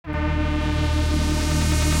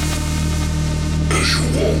As you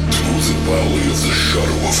walk through the valley of the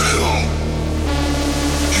shadow of hell,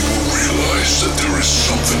 you will realize that there is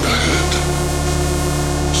something ahead.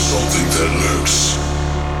 Something that lurks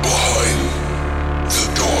behind the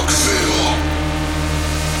dark veil.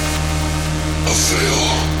 A veil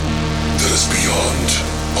that is beyond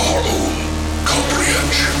our own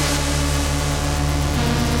comprehension.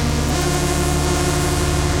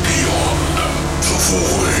 Beyond the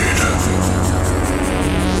void.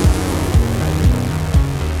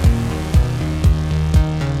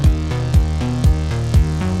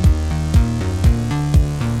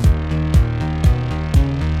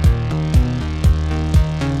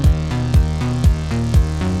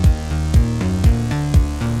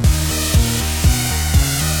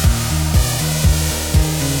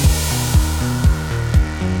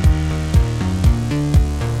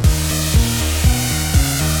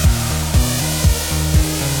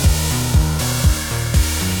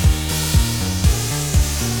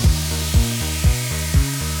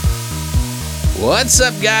 What's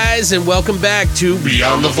up, guys, and welcome back to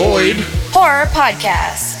Beyond the Void Horror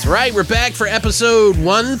Podcast. That's right, we're back for episode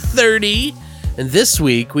 130, and this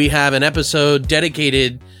week we have an episode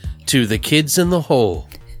dedicated to the kids in the hole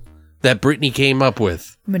that Brittany came up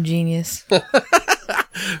with. I'm a genius. We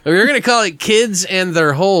were going to call it Kids and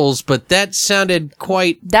Their Holes, but that sounded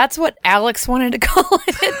quite... That's what Alex wanted to call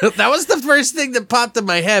it. That was the first thing that popped in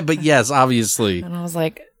my head, but yes, obviously. And I was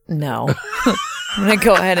like, no. I'm going to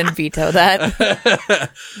go ahead and veto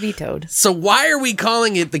that. Vetoed. So why are we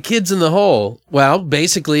calling it The Kids in the Hole? Well,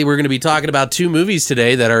 basically, we're going to be talking about two movies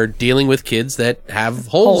today that are dealing with kids that have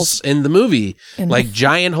holes in the movie. Like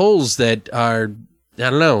giant holes that are, I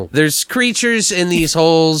don't know. There's creatures in these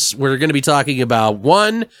holes. We're going to be talking about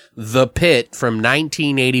one, The Pit from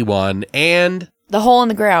 1981, and... The Hole in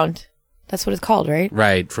the Ground. That's what it's called, right?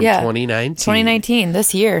 Right, from 2019. 2019,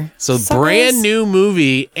 this year. So brand new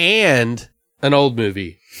movie and... an old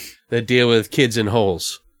movie that deal with kids in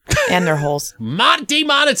holes. And their holes.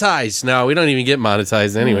 Demonetized. No, we don't even get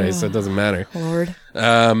monetized anyway, so it doesn't matter. Lord.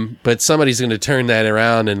 But somebody's going to turn that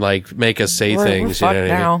around and like make us say things. We're fucked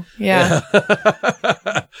now. Yeah.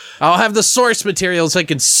 I'll have the source material so I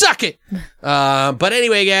can suck it. But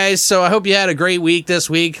anyway, guys, so I hope you had a great week this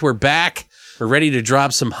week. We're back. We're ready to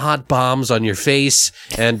drop some hot bombs on your face.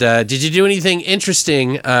 And did you do anything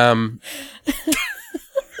interesting?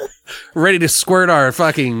 Ready to squirt our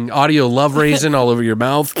fucking audio love raisin all over your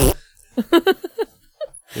mouth.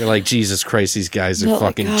 You're like, Jesus Christ, these guys are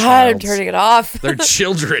fucking God, childs. I'm turning it off. They're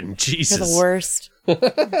children. Jesus. You're the worst.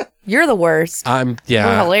 You're the worst. Yeah.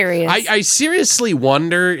 We're hilarious. I seriously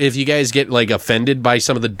wonder if you guys get like offended by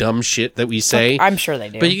some of the dumb shit that we say. I'm sure they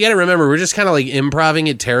do. But you got to remember, we're just kind of like improving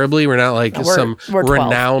it terribly. We're not like we're 12.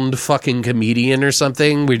 renowned fucking comedian or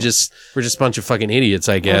something. We're just a bunch of fucking idiots,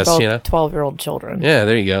 I guess. We're both you know, 12-year-old children. Yeah,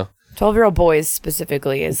 there you go. 12-year-old boys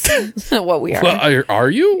specifically is what we are. Well, are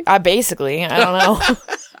you? Basically, I don't know.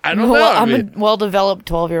 I don't know. I'm a well-developed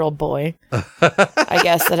 12-year-old boy, I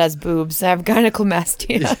guess, that has boobs. I have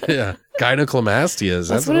gynecomastia. Yeah, gynecomastia.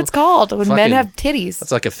 That's what it's called when men have titties.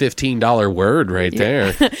 That's like a $15 word right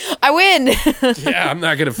there. I win. Yeah, I'm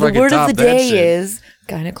not going to fucking top that shit. The word of the day is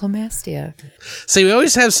gynecomastia. See, we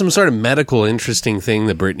always have some sort of medical interesting thing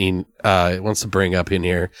that Brittany wants to bring up in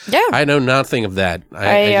here. Yeah. I know nothing of that.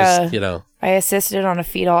 I just, I assisted on a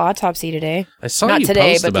fetal autopsy today. I saw Not you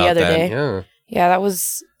today, post but about the other that. day. Yeah. Yeah, that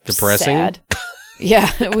was depressing. Sad.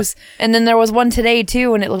 Yeah, it was. And then there was one today,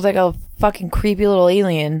 too, and it looked like a fucking creepy little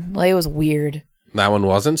alien. Like, it was weird. That one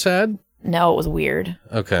wasn't sad? No, it was weird.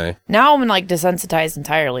 Okay. Now I'm, like, desensitized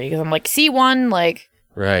entirely, because I'm like, see one, like...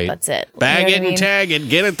 Right. That's it. Bag you know it and tag it.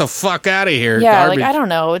 Get it the fuck out of here. Yeah, Garbage. like, I don't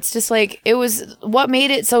know. It's just like, it was, what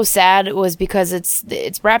made it so sad was because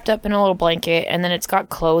it's wrapped up in a little blanket and then it's got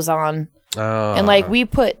clothes on. And like, we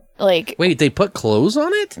put, like... Wait, they put clothes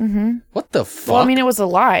on it? Mm-hmm. What the fuck? Well, I mean, it was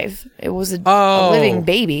alive. It was a living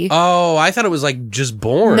baby. Oh, I thought it was like just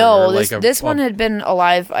born. No, or this one had been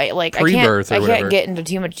alive. Pre-birth I or whatever. can't get into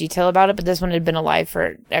too much detail about it, but this one had been alive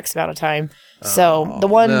for X amount of time. So the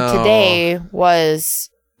one today was...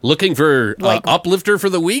 Looking for uplifter for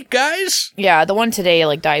the week, guys? Yeah, the one today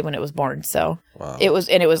like died when it was born, so wow. it was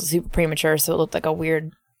super premature, so it looked like a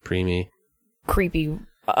weird preemie, creepy,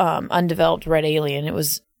 undeveloped red alien. It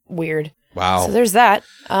was weird. Wow. So there's that.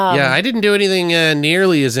 Yeah, I didn't do anything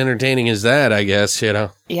nearly as entertaining as that, I guess,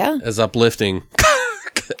 Yeah. As uplifting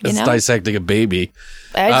as dissecting a baby.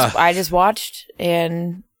 I just watched,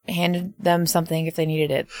 and handed them something if they needed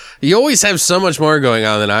it. You always have so much more going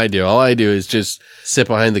on than I do. All I do is just sit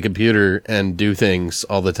behind the computer and do things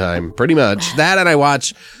all the time. Pretty much. That, and I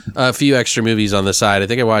watch a few extra movies on the side. I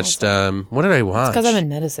think I watched, what did I watch? It's because I'm in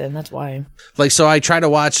medicine. That's why. Like, so I try to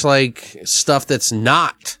watch, like, stuff that's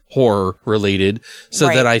not horror related so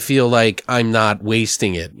that I feel like I'm not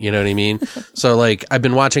wasting it. You know what I mean? So, like, I've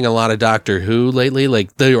been watching a lot of Doctor Who lately,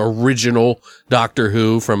 like the original Doctor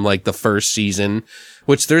Who from, like, the first season,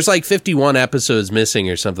 which there's like 51 episodes missing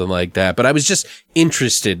or something like that. But I was just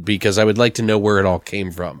interested because I would like to know where it all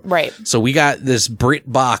came from. Right. So we got this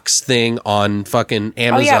BritBox thing on fucking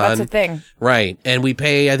Amazon. Oh, yeah, that's a thing. Right. And we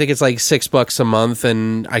pay, I think it's like $6 a month,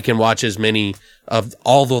 and I can watch as many of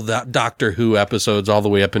all the Doctor Who episodes all the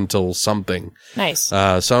way up until something. Nice.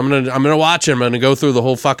 So I'm gonna watch it. I'm gonna go through the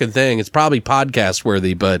whole fucking thing. It's probably podcast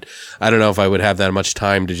worthy, but I don't know if I would have that much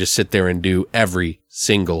time to just sit there and do every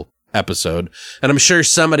single episode. And I'm sure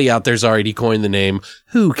somebody out there's already coined the name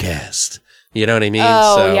WhoCast. You know what I mean?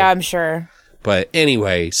 Oh, yeah, I'm sure. But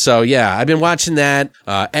anyway, so yeah, I've been watching that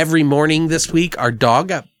every morning this week. Our dog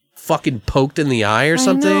got fucking poked in the eye or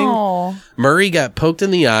something. I know. Murray got poked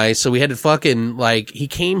in the eye, so we had to fucking, like, he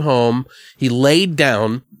came home, he laid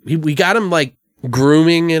down, we got him, like,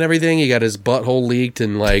 grooming and everything. He got his butthole leaked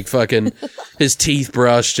and, like, fucking his teeth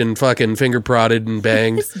brushed and fucking finger prodded and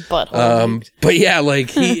banged. His butthole but yeah, like,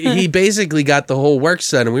 he basically got the whole works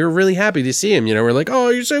done, and we were really happy to see him. You know, we're like, oh,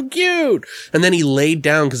 you're so cute. And then he laid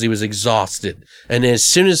down because he was exhausted. And as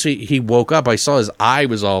soon as he woke up, I saw his eye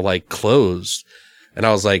was all, like, closed. And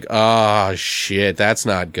I was like, oh, shit, that's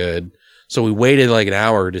not good. So we waited like an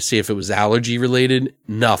hour to see if it was allergy related.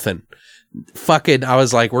 Nothing. Fucking, I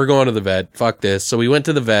was like, we're going to the vet. Fuck this. So we went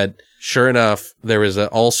to the vet. Sure enough, there was an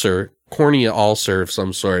ulcer, cornea ulcer of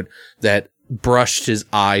some sort that brushed his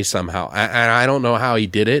eye somehow. And I don't know how he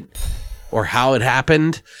did it or how it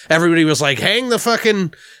happened. Everybody was like, hang the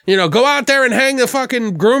fucking, go out there and hang the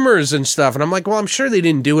fucking groomers and stuff. And I'm like, well, I'm sure they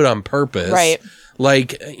didn't do it on purpose. Right.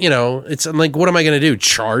 Like, it's like, what am I going to do?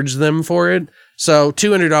 Charge them for it? So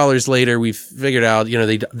 $200 later, we figured out,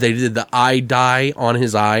 they did the eye dye on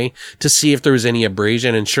his eye to see if there was any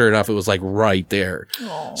abrasion. And sure enough, it was like right there.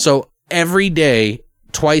 Aww. So every day,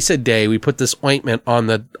 twice a day, we put this ointment on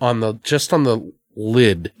the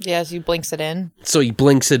lid. Yeah, so he blinks it in. So he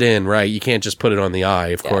blinks it in, right? You can't just put it on the eye,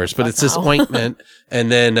 of course, but it's this ointment.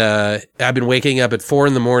 And then, I've been waking up at 4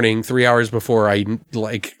 a.m, 3 hours before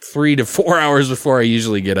 3 to 4 hours before I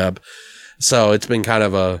usually get up. So it's been kind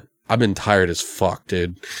of I've been tired as fuck,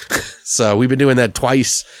 dude. So we've been doing that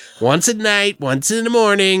twice, once at night, once in the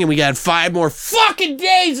morning, and we got 5 more fucking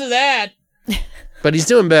days of that. But he's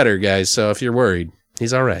doing better, guys. So if you're worried,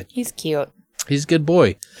 he's all right. He's cute. He's a good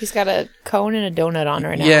boy. He's got a cone and a donut on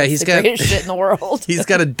right now. Yeah, he's got the greatest shit in the world. He's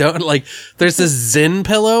got a donut. Like, there's this Zen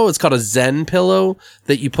pillow. It's called a Zen pillow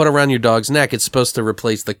that you put around your dog's neck. It's supposed to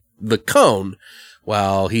replace the cone.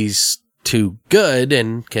 Well, he's too good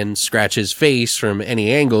and can scratch his face from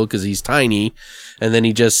any angle because he's tiny, and then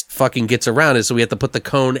he just fucking gets around it. So we have to put the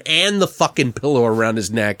cone and the fucking pillow around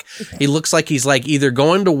his neck. He looks like he's like either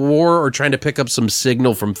going to war or trying to pick up some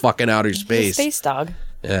signal from fucking outer space. He's a space dog.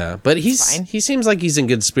 Yeah, but he seems like he's in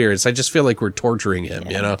good spirits. I just feel like we're torturing him,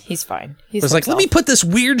 He's fine. It's like, let me put this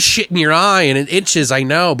weird shit in your eye and it itches, I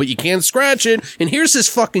know, but you can't scratch it. And here's this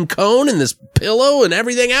fucking cone and this pillow and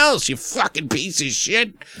everything else, you fucking piece of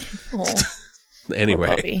shit.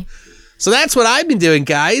 Anyway, so that's what I've been doing,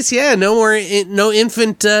 guys. Yeah, no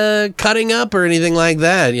infant cutting up or anything like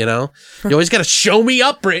that, You always got to show me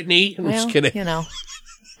up, Brittany. I'm just kidding.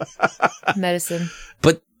 Medicine.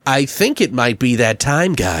 But I think it might be that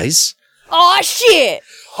time, guys. Oh, shit!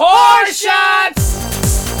 Horse shots!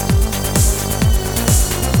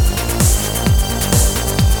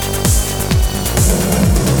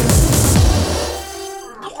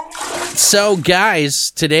 So, guys,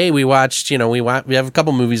 today we watched, we have a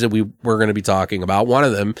couple movies that we're going to be talking about. One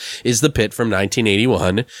of them is The Pit from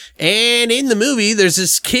 1981. And in the movie, there's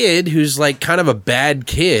this kid who's like kind of a bad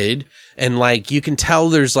kid. And like, you can tell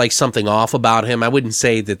there's like something off about him. I wouldn't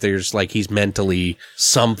say that there's like, he's mentally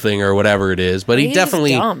something or whatever it is, but he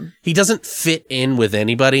definitely, he doesn't fit in with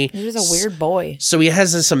anybody. He was a weird boy. So he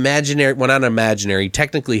has this imaginary, well, not imaginary,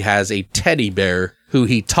 technically has a teddy bear who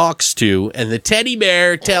he talks to, and the teddy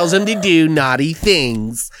bear tells him to do naughty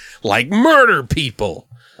things like murder people.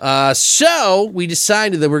 So we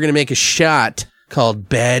decided that we're going to make a shot called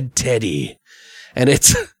Bad Teddy. And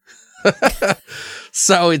it's,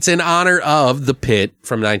 so it's in honor of The Pit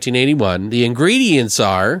from 1981. The ingredients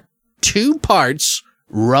are 2 parts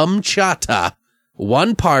rum chata,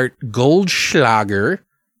 1 part Goldschlager,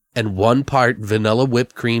 and 1 part vanilla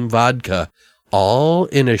whipped cream vodka. all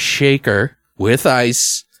in a shaker with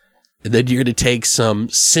ice. And then you're going to take some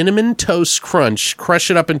Cinnamon Toast Crunch, crush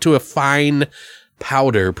it up into a fine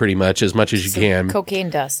powder pretty much as you can. Cocaine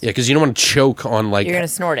dust. Yeah, because you don't want to choke on like... You're going to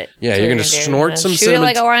snort it. Yeah, you're going to snort some shoot cinnamon...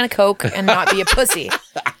 Shoot it like a line of Coke and not be a pussy.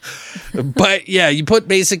 But yeah, you put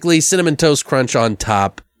basically Cinnamon Toast Crunch on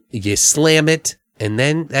top, you slam it, and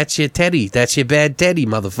then that's your teddy. That's your bad teddy,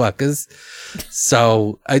 motherfuckers.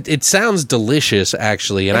 So it sounds delicious,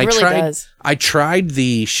 actually. And it really does. I tried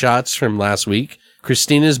the shots from last week.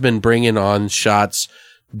 Christina's been bringing on shots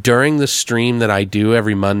during the stream that I do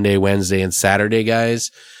every Monday, Wednesday, and Saturday,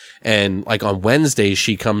 guys. And like on Wednesday,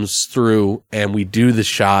 she comes through and we do the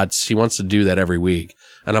shots. She wants to do that every week.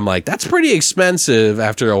 And I'm like, that's pretty expensive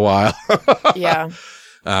after a while. Yeah.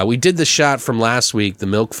 We did the shot from last week, the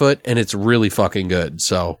Milkfoot, and it's really fucking good.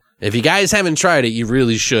 So if you guys haven't tried it, you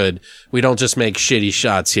really should. We don't just make shitty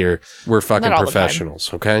shots here. We're fucking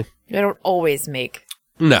professionals, okay? We don't always make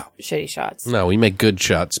shitty shots. No, we make good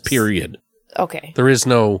shots, period. Okay. There is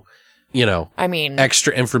no,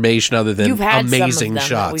 extra information other than you've had amazing some of them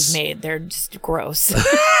shots. That we've made. They're just gross.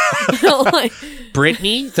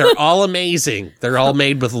 Brittany, they're all amazing. They're all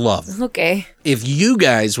made with love. Okay. If you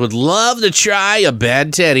guys would love to try a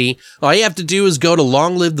bad teddy, all you have to do is go to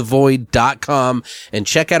longlivethevoid.com and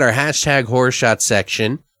check out our hashtag horror shot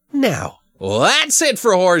section now. Well, that's it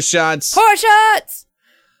for horror shots. Horror shots!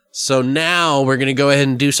 So now we're going to go ahead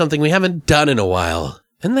and do something we haven't done in a while.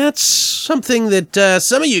 And that's something that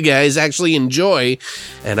some of you guys actually enjoy.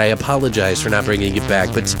 And I apologize for not bringing it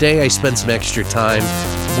back. But today I spent some extra time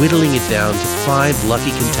whittling it down to 5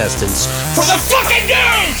 lucky contestants for the fucking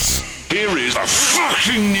news! Here is the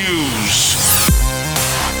fucking news.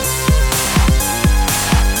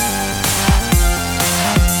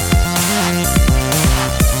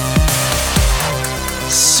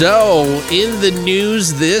 So, in the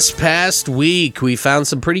news this past week, we found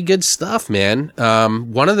some pretty good stuff, man.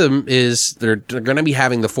 One of them is they're going to be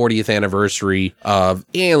having the 40th anniversary of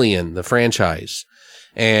Alien, the franchise.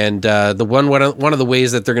 And one of the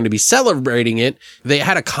ways that they're going to be celebrating it, they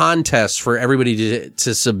had a contest for everybody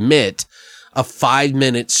to submit a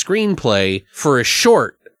 5-minute screenplay for a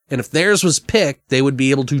short. And if theirs was picked, they would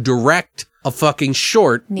be able to direct a fucking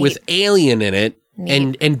short with Alien in it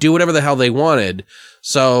and do whatever the hell they wanted.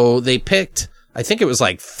 So they picked, I think it was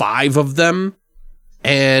like 5 of them,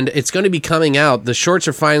 and it's going to be coming out. The shorts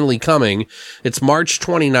are finally coming. It's March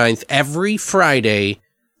 29th, every Friday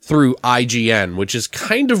through IGN, which is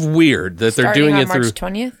kind of weird that they're doing it through March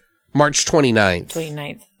 20th? March 29th.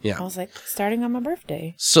 29th. Yeah. I was like, starting on my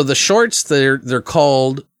birthday. So the shorts, they're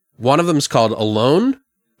called, one of them's called Alone,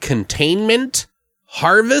 Containment,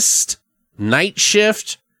 Harvest, Night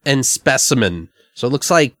Shift, and Specimen. So it looks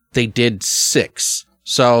like they did 6.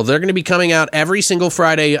 So they're going to be coming out every single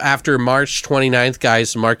Friday after March 29th,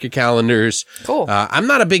 guys. Mark your calendars. Cool. I'm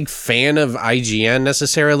not a big fan of IGN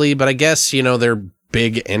necessarily, but I guess, they're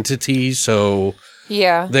big entities. So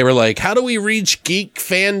yeah, they were like, how do we reach geek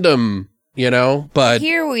fandom? But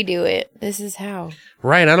here we do it. This is how.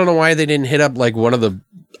 Right. I don't know why they didn't hit up like one of the,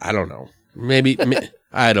 I don't know. Maybe,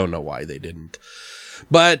 I don't know why they didn't.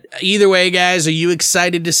 But either way, guys, are you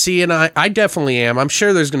excited to see it? I definitely am. I'm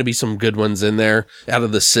sure there's going to be some good ones in there out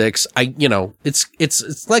of the 6.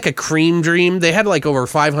 It's like a cream dream. They had like over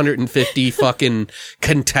 550 fucking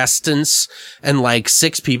contestants and like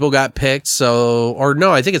 6 people got picked.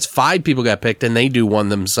 I think it's 5 people got picked and they do one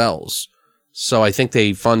themselves. So I think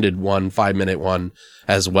they funded one 5-minute one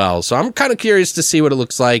as well. So I'm kind of curious to see what it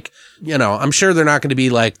looks like. I'm sure they're not going to be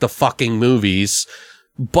like the fucking movies.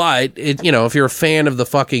 But, if you're a fan of the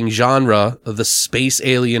fucking genre of the space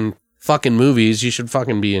alien fucking movies, you should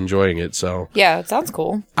fucking be enjoying it. So yeah, it sounds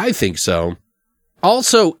cool. I think so.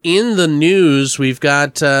 Also, in the news, we've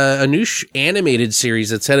got a new animated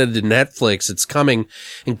series that's headed to Netflix. It's coming.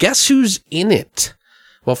 And guess who's in it?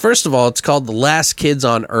 Well, first of all, it's called The Last Kids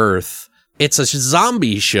on Earth. It's a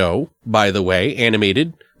zombie show, by the way,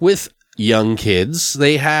 animated with young kids.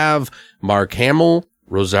 They have Mark Hamill,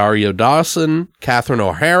 Rosario Dawson, Catherine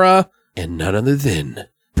O'Hara, and none other than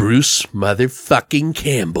Bruce motherfucking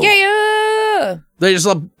Campbell. Yeah! There's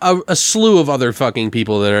a slew of other fucking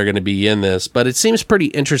people that are going to be in this, but it seems pretty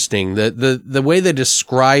interesting. The way they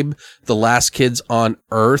describe The Last Kids on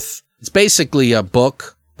Earth, it's basically a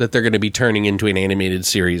book that they're going to be turning into an animated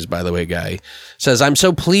series, by the way, Guy. Says, I'm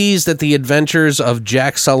so pleased that the adventures of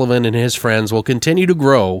Jack Sullivan and his friends will continue to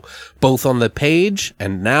grow, both on the page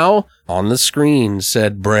and now on the screen,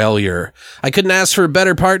 said Braillier. I couldn't ask for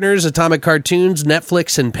better partners, Atomic Cartoons,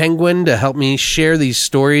 Netflix, and Penguin, to help me share these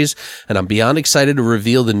stories, and I'm beyond excited to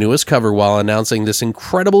reveal the newest cover while announcing this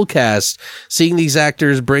incredible cast. Seeing these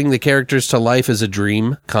actors bring the characters to life is a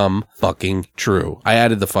dream come fucking true. I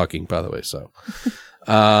added the fucking, by the way, so...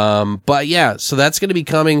 but yeah, so that's going to be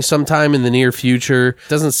coming sometime in the near future.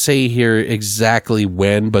 Doesn't say here exactly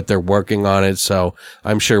when, but they're working on it, so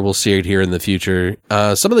I'm sure we'll see it here in the future.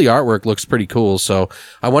 Some of the artwork looks pretty cool, so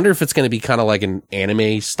I wonder if it's going to be kind of like an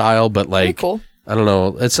anime style, but like, cool. I don't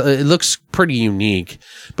know. It looks pretty unique,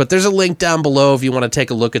 but there's a link down below if you want to take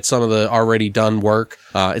a look at some of the already done work.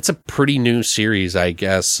 It's a pretty new series, I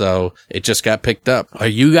guess, so it just got picked up. Are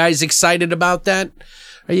you guys excited about that?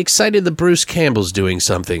 Are you excited that Bruce Campbell's doing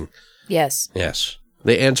something? Yes. Yes.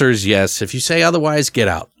 The answer is yes. If you say otherwise, get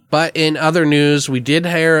out. But in other news, we did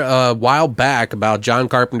hear a while back about John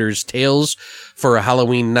Carpenter's Tales for a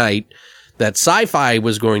Halloween Night that Sci-Fi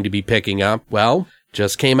was going to be picking up. Well,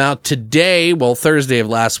 just came out today, well, Thursday of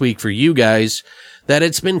last week for you guys, that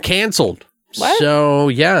it's been canceled. What? So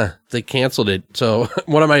yeah, they canceled it. So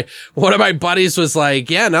one of my buddies was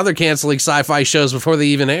like, yeah, now they're canceling Sci-Fi shows before they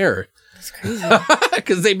even air.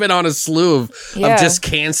 Because they've been on a slew of just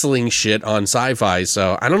canceling shit on Sci-Fi,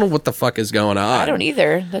 so I don't know what the fuck is going on. I don't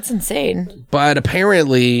either. That's insane. But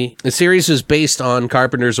apparently, the series is based on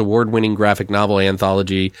Carpenter's award-winning graphic novel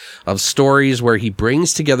anthology of stories where he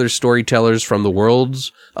brings together storytellers from the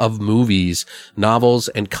worlds of movies, novels,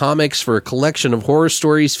 and comics for a collection of horror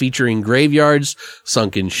stories featuring graveyards,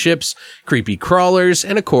 sunken ships, creepy crawlers,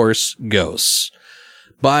 and of course, ghosts.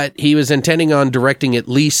 But he was intending on directing at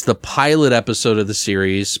least the pilot episode of the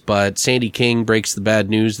series, but Sandy King breaks the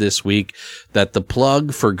bad news this week that the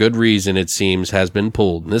plug, for good reason it seems, has been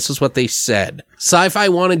pulled. And this is what they said. Sci-Fi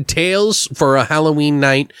wanted Tales for a Halloween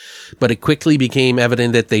Night, but it quickly became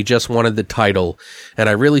evident that they just wanted the title, and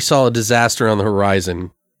I really saw a disaster on the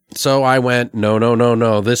horizon. So I went,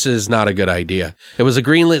 no, this is not a good idea. It was a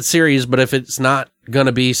greenlit series, but if it's not going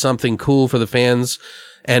to be something cool for the fans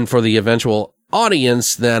and for the eventual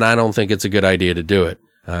audience, then I don't think it's a good idea to do it.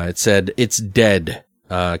 It said, it's dead,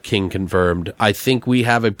 King confirmed. I think we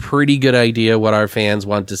have a pretty good idea what our fans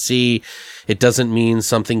want to see. It doesn't mean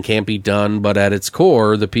something can't be done, but at its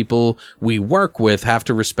core, the people we work with have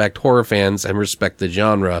to respect horror fans and respect the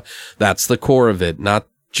genre. That's the core of it, not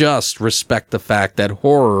just respect the fact that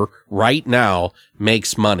horror right now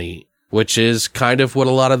makes money. Which is kind of what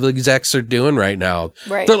a lot of the execs are doing right now.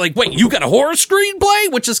 Right. They're like, wait, you got a horror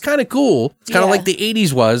screenplay? Which is kind of cool. It's kind of like the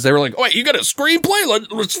 80s was. They were like, wait, you got a screenplay?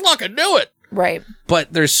 Let's fucking do it. Right.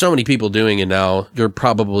 But there's so many people doing it now. You're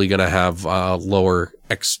probably going to have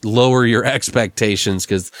lower your expectations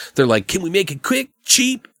because they're like, can we make it quick,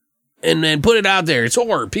 cheap, and then put it out there? It's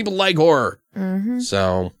horror. People like horror. Mm-hmm.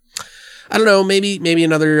 So, I don't know. Maybe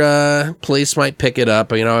another place might pick it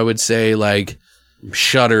up. You know, I would say like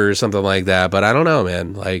Shudder or something like that, but I don't know,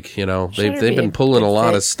 man. Like, you know, they've been pulling a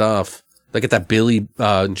lot of stuff. Look at that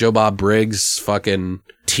Joe Bob Briggs fucking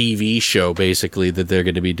TV show, basically, that they're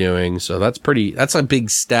going to be doing. So that's a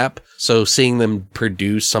big step. So seeing them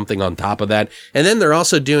produce something on top of that, and then they're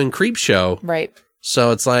also doing Creepshow, right?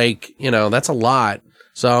 So it's like, you know, that's a lot.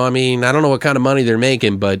 So, I mean, I don't know what kind of money they're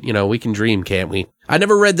making, but, you know, we can dream, can't we? I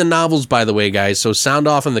never read the novels, by the way, guys, so sound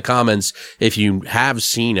off in the comments if you have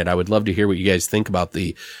seen it. I would love to hear what you guys think about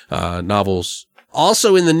the novels.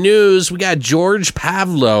 Also in the news, we got George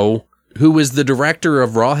Pavlo, who was the director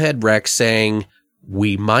of Rawhead Rex, saying,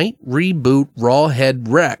 we might reboot Rawhead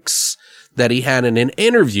Rex, that he had in an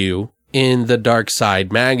interview in the Dark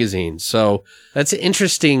Side magazine. So that's an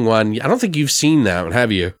interesting one. I don't think you've seen that one,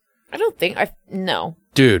 have you? I don't think no.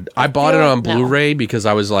 Dude, I bought it on Blu-ray because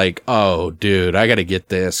I was like, oh, dude, I got to get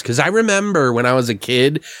this. Because I remember when I was a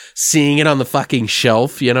kid seeing it on the fucking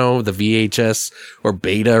shelf, you know, the VHS or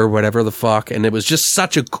beta or whatever the fuck. And it was just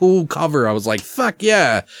such a cool cover. I was like, fuck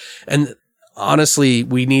yeah. And honestly,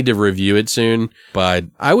 we need to review it soon, but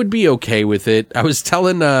I would be okay with it. I was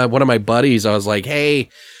telling one of my buddies, I was like, hey,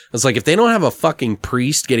 if they don't have a fucking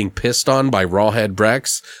priest getting pissed on by Rawhead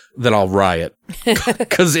Rex, then I'll riot.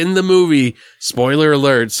 Because in the movie, spoiler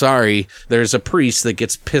alert, sorry, there's a priest that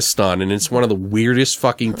gets pissed on, and it's one of the weirdest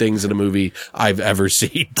fucking things in a movie I've ever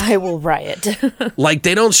seen. I will riot. Like,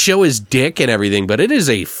 they don't show his dick and everything, but it is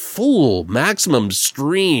a full maximum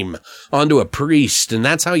stream onto a priest, and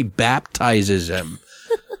that's how he baptizes him.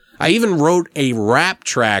 I even wrote a rap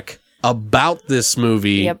track about this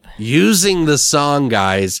movie using the song,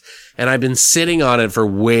 guys, and I've been sitting on it for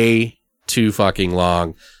way too fucking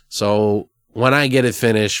long. So when I get it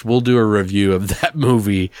finished, we'll do a review of that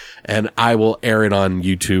movie, and I will air it on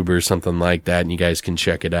YouTube or something like that, and you guys can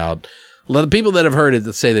check it out. A lot of people that have heard it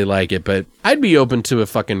that say they like it, but I'd be open to a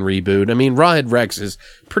fucking reboot. I mean, Rawhead Rex is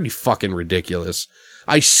pretty fucking ridiculous.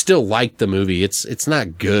 I still like the movie. It's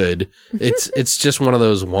not good. It's just one of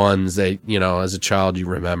those ones that, you know, as a child you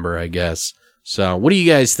remember, I guess. So what do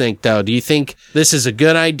you guys think, though? Do you think this is a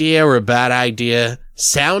good idea or a bad idea?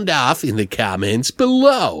 Sound off in the comments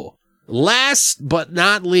below. Last but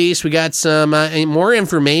not least, we got some more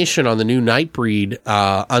information on the new Nightbreed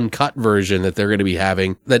uncut version that they're going to be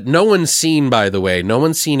having that no one's seen, by the way. No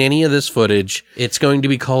one's seen any of this footage. It's going to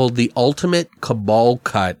be called the Ultimate Cabal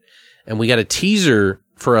Cut. And we got a teaser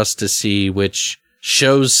for us to see, which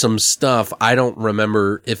shows some stuff. I don't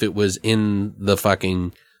remember if it was in the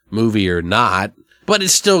fucking movie or not, but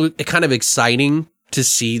it's still kind of exciting to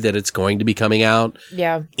see that it's going to be coming out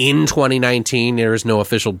in 2019. There is no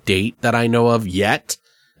official date that I know of yet,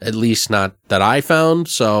 at least not that I found.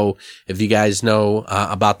 So if you guys know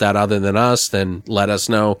about that other than us, then let us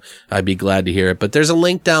know. I'd be glad to hear it. But there's a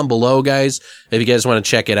link down below, guys, if you guys want to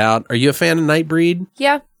check it out. Are you a fan of Nightbreed?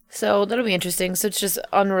 Yeah. So that'll be interesting. So it's just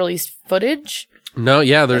unreleased footage? No,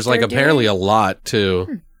 yeah, there's like apparently a lot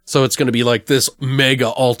too. So it's going to be like this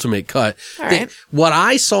mega ultimate cut. All right. What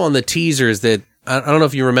I saw in the teaser is that, I don't know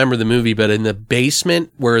if you remember the movie, but in the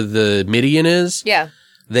basement where the Midian is,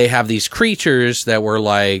 they have these creatures that were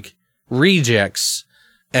like rejects,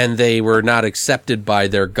 and they were not accepted by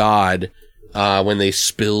their god when they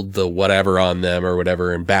spilled the whatever on them or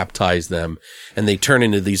whatever and baptized them, and they turn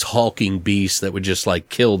into these hulking beasts that would just like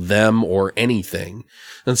kill them or anything.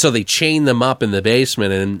 And so they chain them up in the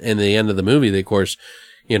basement, and in the end of the movie, they, of course,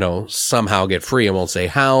 you know, somehow get free. I won't say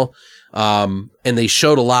how. And they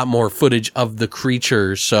showed a lot more footage of the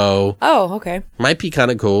creature, so okay, might be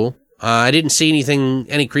kind of cool. I didn't see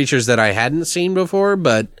any creatures that I hadn't seen before,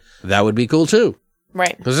 but that would be cool too.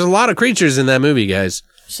 Right. Because there's a lot of creatures in that movie, guys.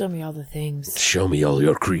 Show me all the things. Show me all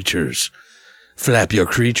your creatures. Flap your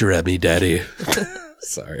creature at me, daddy.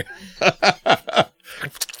 Sorry.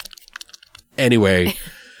 Anyway.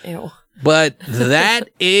 Ew. But that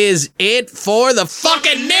is it for the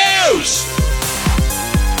fucking news!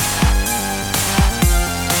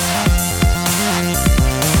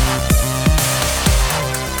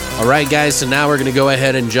 All right, guys, so now we're going to go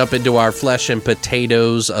ahead and jump into our flesh and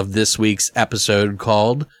potatoes of this week's episode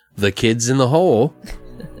called The Kids in the Hole.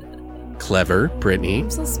 Clever, Brittany.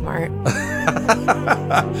 I'm so smart.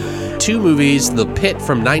 2 movies, The Pit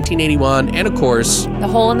from 1981, and of course, The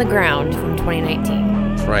Hole in the Ground from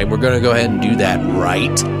 2019. That's right, we're going to go ahead and do that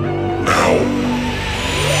right now.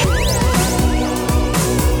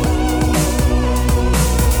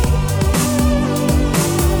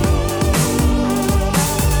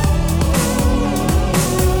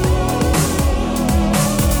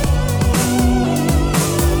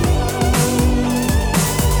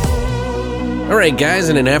 All right, guys,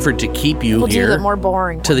 in an effort to keep you here more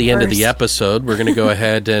boring to the end of the episode, we're going to go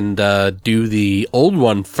ahead and do the old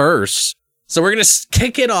one first. So we're going to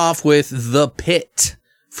kick it off with The Pit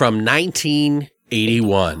from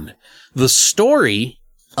 1981. The story,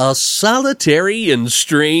 a solitary and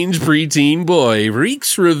strange preteen boy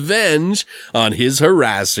wreaks revenge on his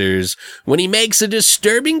harassers when he makes a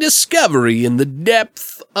disturbing discovery in the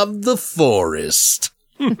depth of the forest.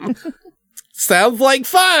 Sounds like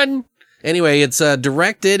fun! Anyway, it's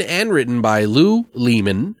directed and written by Lou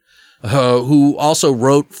Lehman, who also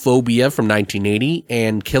wrote Phobia from 1980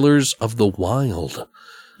 and Killers of the Wild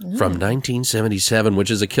from 1977,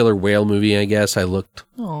 which is a killer whale movie, I guess. I looked.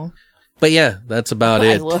 Oh. But yeah, that's about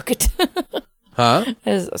it. I looked. Huh?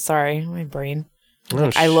 Sorry, my brain.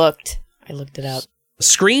 Oh, I looked it up.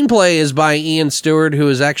 Screenplay is by Ian Stewart, who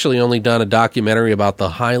has actually only done a documentary about the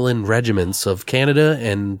Highland Regiments of Canada,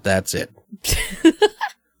 and that's it.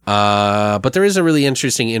 But there is a really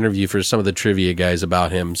interesting interview for some of the trivia guys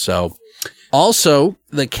about him. So, also,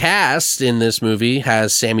 the cast in this movie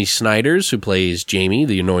has Sammy Snyders, who plays Jamie,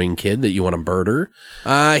 the annoying kid that you want to murder.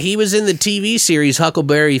 He was in the TV series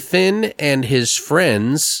Huckleberry Finn and His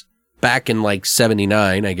Friends back in like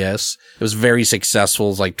 79, I guess. It was very successful. It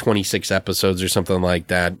was like 26 episodes or something like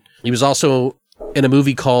that. He was also in a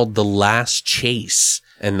movie called The Last Chase,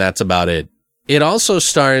 and that's about it. It also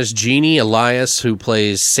stars Jeannie Elias, who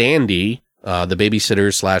plays Sandy, the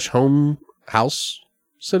babysitter / home house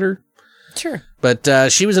sitter. Sure.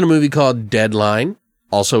 But she was in a movie called Deadline,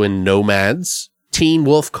 also in Nomads, Teen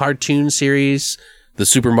Wolf cartoon series, the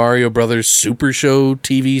Super Mario Brothers Super Show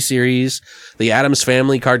TV series, the Addams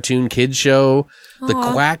Family cartoon kids show, the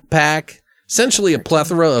Quack Pack, essentially a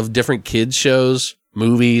plethora of different kids shows,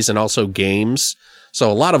 movies, and also games.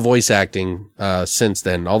 So a lot of voice acting since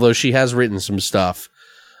then, although she has written some stuff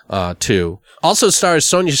too. Also stars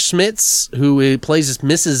Sonia Schmitz, who plays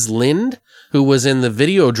Mrs. Lind, who was in the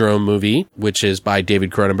Videodrome movie, which is by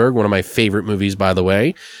David Cronenberg, one of my favorite movies, by the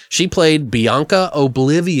way. She played Bianca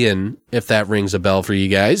Oblivion, if that rings a bell for you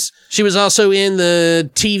guys. She was also in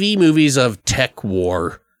the TV movies of Tech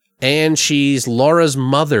War, and she's Laura's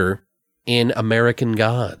mother in American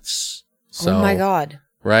Gods. So, oh my God.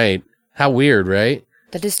 Right. How weird, right?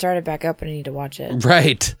 That just started back up and I need to watch it.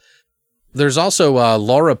 Right. There's also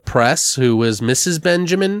Laura Press, who was Mrs.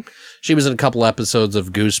 Benjamin. She was in a couple episodes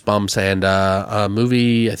of Goosebumps and a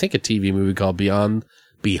movie, I think a TV movie called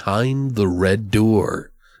Behind the Red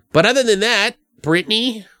Door. But other than that,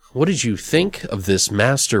 Brittany, what did you think of this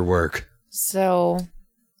masterwork? So,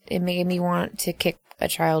 it made me want to kick a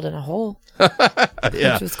child in a hole,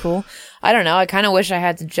 yeah. Which was cool. I don't know. I kind of wish I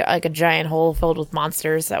had like a giant hole filled with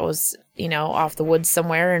monsters that was, off the woods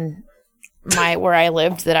somewhere and where I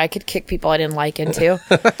lived that I could kick people I didn't like into.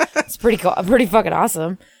 It's pretty cool, pretty fucking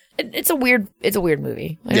awesome. It's a weird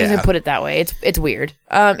movie. I'm just gonna put it that way. It's weird.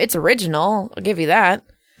 It's original. I'll give you that.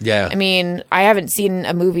 Yeah. I mean, I haven't seen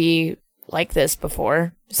a movie like this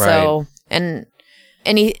before. So, right.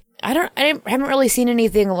 I haven't really seen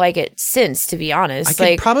anything like it since, to be honest.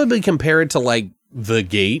 I could probably compare it to like The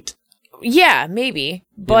Gate. Yeah, maybe.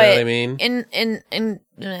 But you know what I mean? In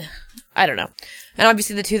I don't know. And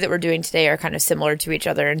obviously the two that we're doing today are kind of similar to each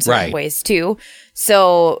other in certain ways too.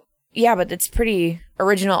 So, yeah, but it's pretty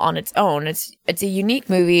original on its own. It's a unique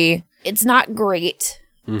movie. It's not great.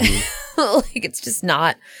 Mm-hmm. It's just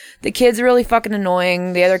not. The kid's really fucking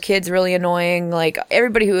annoying. The other kid's really annoying. Like,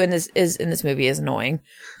 everybody who is in this movie is annoying.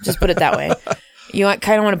 Just put it that way. You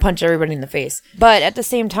kind of want to punch everybody in the face. But at the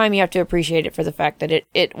same time, you have to appreciate it for the fact that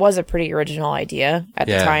it was a pretty original idea at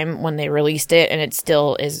the time when they released it, and it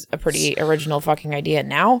still is a pretty original fucking idea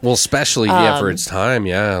now. Well, especially, for its time,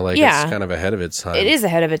 it's kind of ahead of its time. It is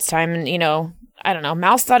ahead of its time, and, I don't know.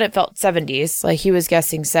 Mouse thought it felt 70s. Like, he was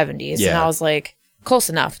guessing 70s, and I was like, close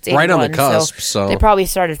enough. It's 81, right on the cusp, so. They probably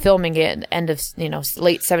started filming it at the end of,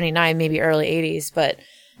 late 79, maybe early 80s, but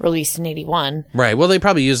released in 81. Right. Well, they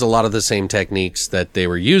probably used a lot of the same techniques that they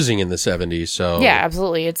were using in the 70s, so. Yeah,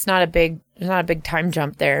 absolutely. There's not a big time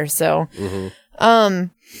jump there, so. Mm-hmm.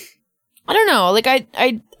 I don't know. Like,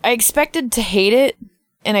 I expected to hate it,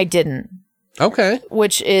 and I didn't. Okay.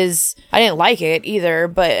 Which is, I didn't like it either,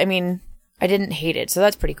 but, I mean, I didn't hate it, so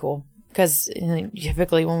that's pretty cool. Because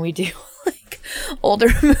typically when we do, like, older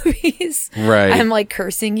movies, right, I'm, like,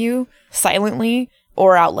 cursing you silently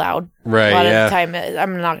or out loud. Right, a lot of the time,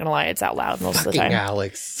 I'm not going to lie, it's out loud most of the time.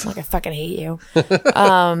 Alex. Like, I fucking hate you.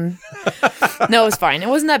 No, it was fine. It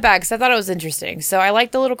wasn't that bad, because I thought it was interesting. So I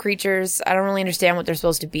like the little creatures. I don't really understand what they're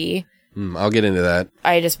supposed to be. I'll get into that.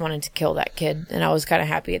 I just wanted to kill that kid, and I was kind of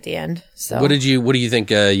happy at the end. So, what do you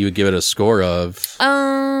think you would give it a score of?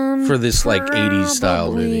 For this like 80s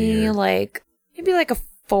style movie, here? Maybe like a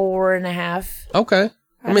 4.5. Okay,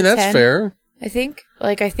 I mean that's 10, fair. I think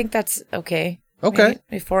that's okay. Okay,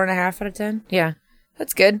 maybe 4.5 out of 10. Yeah.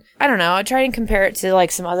 That's good. I don't know. I try and compare it to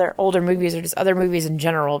like some other older movies or just other movies in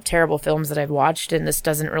general of terrible films that I've watched, and this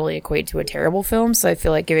doesn't really equate to a terrible film, so I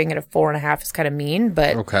feel like giving it a 4.5 is kind of mean,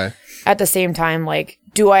 but okay. At the same time, like,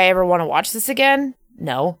 do I ever want to watch this again?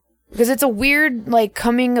 No. Because it's a weird, like,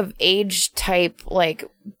 coming of age type, like,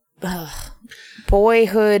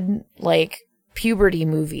 boyhood, like, puberty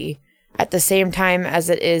movie at the same time as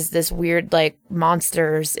it is this weird, like,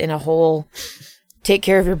 monsters in a hole, take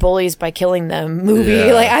care of your bullies by killing them movie.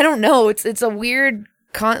 Yeah. Like, I don't know. It's a weird,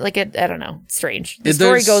 I don't know. It's strange. The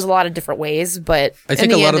story goes a lot of different ways, but I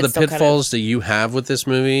think a lot of the pitfalls that you have with this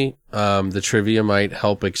movie, the trivia might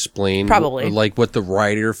help explain probably like what the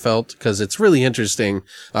writer felt, because it's really interesting.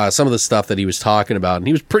 Some of the stuff that he was talking about, and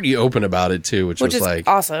he was pretty open about it too, which was is like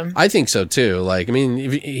awesome. I think so too. Like, I mean,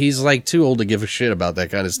 he's like too old to give a shit about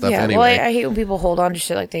that kind of stuff. Yeah, anyway. Well, I hate when people hold on to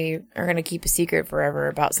shit like they are going to keep a secret forever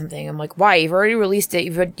about something. I'm like, why? You've already released it.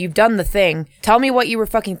 You've done the thing. Tell me what you were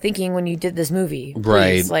fucking thinking when you did this movie. Please.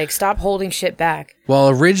 Right. Like, stop holding shit back. Well,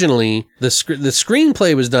 originally, the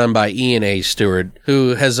screenplay was done by Ian A. Stewart,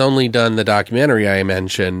 who has only done the documentary I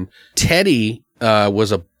mentioned. Teddy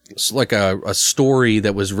was a story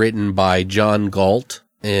that was written by John Galt,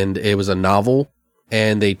 and it was a novel,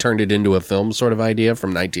 and they turned it into a film sort of idea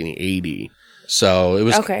from 1980. So it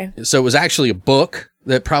was okay. So it was actually a book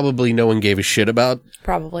that probably no one gave a shit about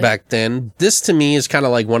back then. This to me is kind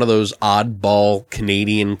of like one of those oddball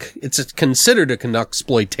Canadian, it's considered a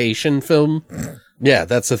Canucksploitation film. Yeah,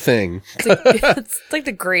 that's a thing. It's like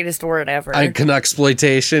the greatest word ever.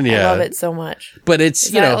 Canucksploitation, yeah. I love it so much. But it's,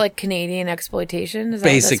 is that like Canadian exploitation? Is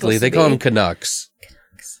basically, they call them Canucks.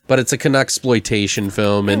 But it's a Canucksploitation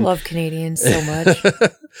film. I love Canadians so much.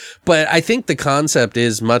 But I think the concept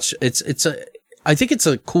is I think it's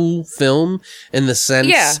a cool film in the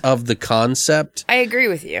sense of the concept. I agree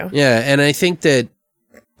with you. Yeah, and I think that,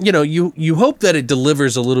 you hope that it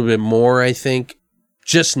delivers a little bit more, I think,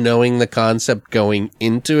 just knowing the concept going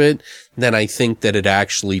into it, than I think that it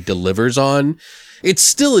actually delivers on. It's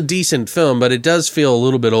still a decent film, but it does feel a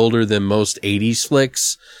little bit older than most 80s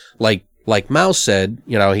flicks. Like Mouse said,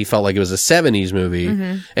 he felt like it was a 70s movie.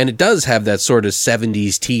 Mm-hmm. And it does have that sort of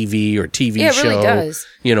 70s TV or TV show, really does.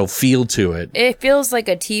 Feel to it. It feels like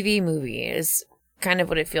a TV movie is kind of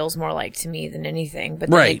what it feels more like to me than anything.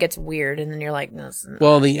 But then it gets weird, and then you're like, no.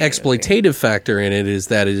 Well, the exploitative factor in it is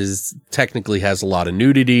that it is technically has a lot of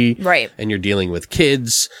nudity. Right. And you're dealing with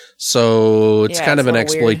kids. So it's kind of an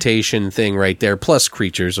exploitation thing right there, plus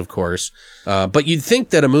creatures, of course. But you'd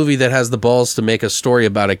think that a movie that has the balls to make a story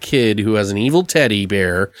about a kid who has an evil teddy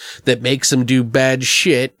bear that makes him do bad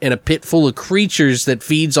shit in a pit full of creatures that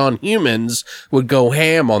feeds on humans would go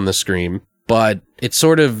ham on the screen. But it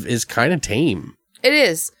sort of is kind of tame. It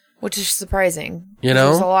is, which is surprising.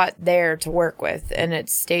 There's a lot there to work with, and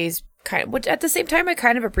it stays which at the same time I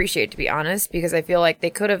kind of appreciate, to be honest, because I feel like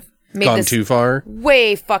they could have made gone this too far.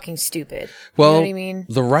 Way fucking stupid. Well, you know what I mean?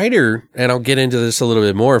 The writer, and I'll get into this a little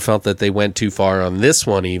bit more, felt that they went too far on this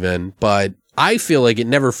one even, but I feel like it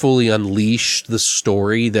never fully unleashed the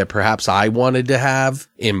story that perhaps I wanted to have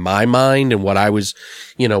in my mind and what I was,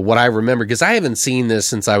 what I remember, because I haven't seen this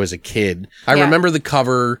since I was a kid. I remember the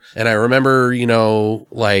cover, and I remember, I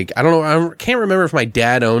don't know, I can't remember if my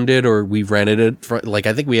dad owned it or we rented it.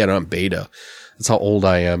 I think we had it on beta. That's how old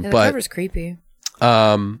I am. The cover's creepy.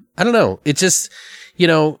 I don't know. It just,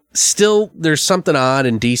 still there's something odd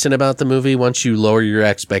and decent about the movie once you lower your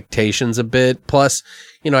expectations a bit. Plus,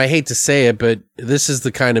 I hate to say it, but this is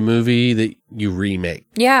the kind of movie that you remake.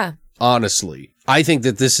 Yeah. Honestly. I think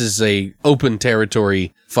that this is a open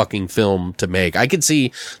territory fucking film to make. I could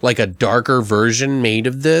see like a darker version made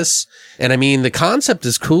of this. And I mean, the concept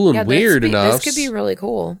is cool and weird enough. This could be really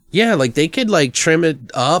cool. Yeah, like they could like trim it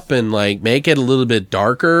up and like make it a little bit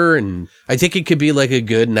darker. And I think it could be like a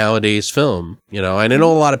good nowadays film, And I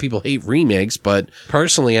know a lot of people hate remakes, but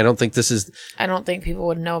personally, I don't think I don't think people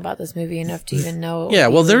would know about this movie enough to even know. Yeah,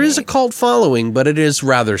 well, there is a cult following, but it is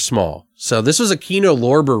rather small. So this was a Kino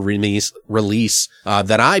Lorber release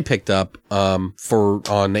that I picked up on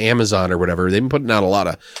Amazon or whatever. They've been putting out a lot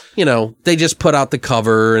of, they just put out the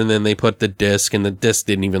cover and then they put the disc, and the disc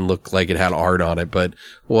didn't even look like it had art on it, but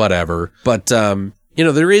whatever. But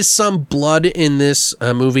there is some blood in this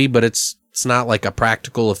movie, but it's not like a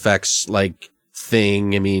practical effects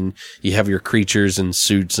thing. I mean, you have your creatures in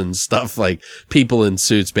suits and stuff, like people in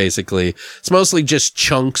suits, basically. It's mostly just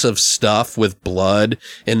chunks of stuff with blood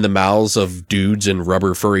in the mouths of dudes in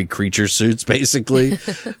rubber furry creature suits, basically.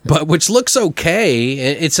 But which looks okay.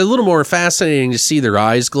 It's a little more fascinating to see their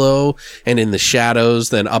eyes glow and in the shadows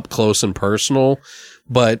than up close and personal.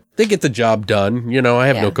 But they get the job done. I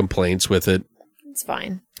have no complaints with it. It's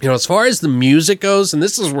fine. As far as the music goes, and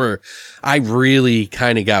this is where I really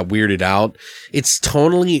kind of got weirded out, it's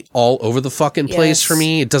tonally all over the fucking place for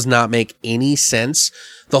me. It does not make any sense.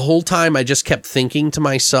 The whole time I just kept thinking to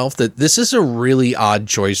myself that this is a really odd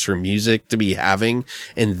choice for music to be having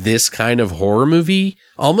in this kind of horror movie.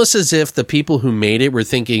 Almost as if the people who made it were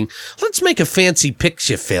thinking, let's make a fancy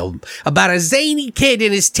picture film about a zany kid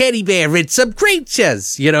and his teddy bear and some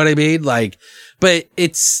creatures. You know what I mean? But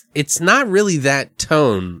it's not really that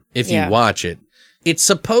tone if you watch it. It's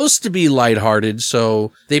supposed to be lighthearted,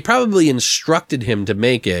 so they probably instructed him to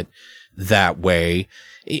make it that way.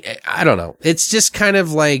 I don't know. It's just kind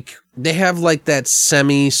of like they have like that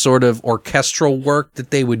semi sort of orchestral work that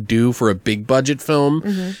they would do for a big budget film.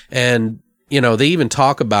 Mm-hmm. And, they even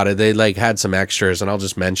talk about it. They had some extras, and I'll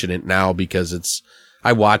just mention it now because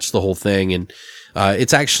I watched the whole thing, and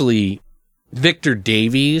it's actually Victor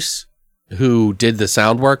Davies who did the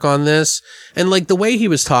sound work on this. And the way he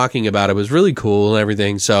was talking about it was really cool and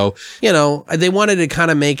everything. So, they wanted to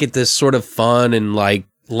kind of make it this sort of fun and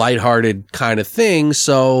lighthearted kind of thing.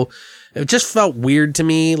 So it just felt weird to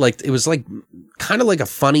me. Like, it was like kind of like a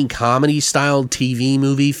funny comedy style TV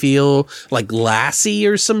movie feel, like Lassie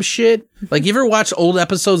or some shit. Like, you ever watch old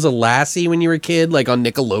episodes of Lassie when you were a kid, like on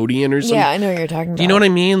Nickelodeon or something? Yeah, I know what you're talking about. Do you know what I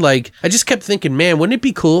mean? Like, I just kept thinking, man, wouldn't it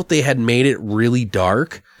be cool if they had made it really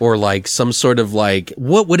dark? Or like some sort of like,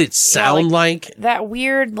 what would it sound like? That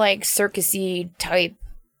weird, like, circusy type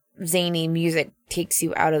zany music takes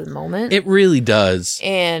you out of the moment. It really does.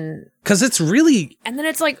 And because it's really, and then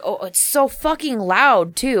it's like, oh, it's so fucking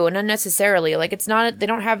loud too, and unnecessarily. Like, it's not, they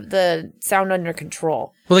don't have the sound under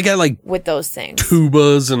control. Well, they got like with those things,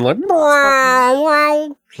 tubas and like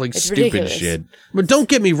it's stupid ridiculous. shit. But don't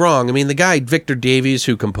get me wrong. I mean, the guy Victor Davies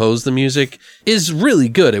who composed the music is really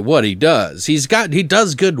good at what he does. He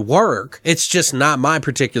does good work. It's just not my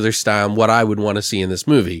particular style and what I would want to see in this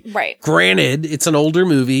movie. Right. Granted, it's an older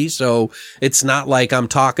movie, so it's not like I'm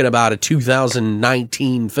talking about a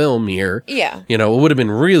 2019 film here. Yeah. You know, it would have been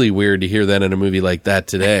really weird to hear that in a movie like that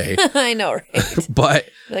today. I know, right? But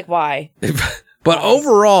like, why? But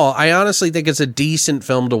overall, I honestly think it's a decent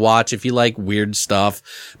film to watch if you like weird stuff.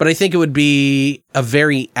 But I think it would be a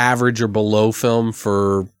very average or below film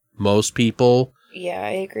for most people. Yeah, I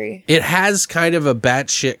agree. It has kind of a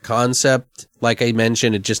batshit concept. Like I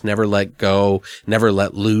mentioned, it just never let go, never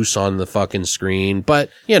let loose on the fucking screen. But,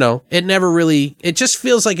 you know, it just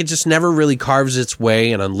feels like it just never really carves its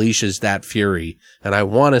way and unleashes that fury. And I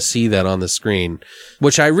want to see that on the screen,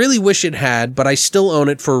 which I really wish it had, but I still own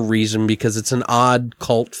it for a reason because it's an odd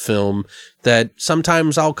cult film that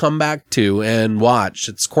sometimes I'll come back to and watch.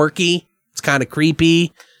 It's quirky. It's kind of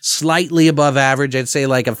creepy, slightly above average. I'd say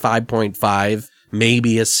like a 5.5.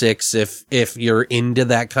 Maybe a 6 if you're into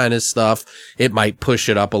that kind of stuff. It might push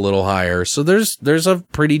it up a little higher. So there's a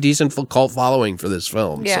pretty decent cult following for this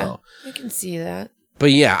film. Yeah, so. I can see that.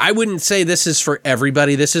 But yeah, I wouldn't say this is for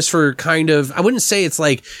everybody. This is for kind of, I wouldn't say it's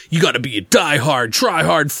like, you gotta be a die-hard,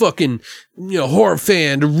 try-hard fucking, horror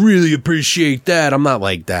fan to really appreciate that. I'm not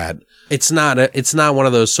like that. It's not one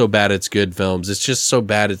of those so bad it's good films. It's just so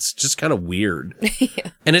bad it's just kind of weird. Yeah.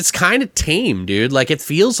 And it's kind of tame, dude. Like, it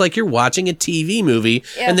feels like you're watching a TV movie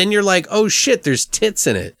and then you're like, oh shit, there's tits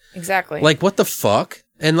in it. Exactly. Like, what the fuck?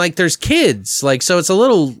 And like, there's kids. Like, so it's a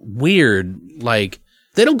little weird. Like,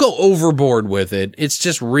 they don't go overboard with it. It's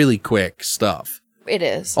just really quick stuff. It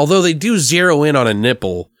is. Although they do zero in on a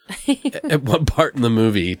nipple at one part in the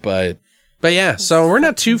movie, but yeah, so we're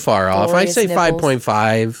not too far off. I'd say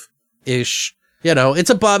 5.5 ish. It's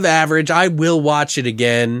above average. I will watch it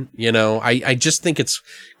again. I just think it's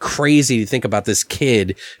crazy to think about this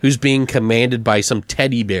kid who's being commanded by some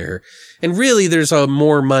teddy bear. And really, there's a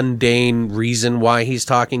more mundane reason why he's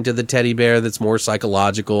talking to the teddy bear that's more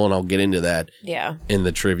psychological, and I'll get into that in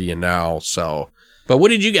the trivia now. So, but what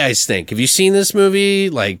did you guys think? Have you seen this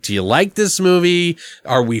movie? Like, do you like this movie?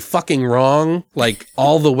 Are we fucking wrong? Like,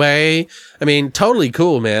 all the way? I mean, totally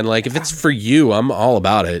cool, man. Like, if it's for you, I'm all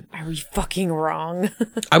about it. Are we fucking wrong?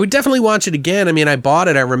 I would definitely watch it again. I mean, I bought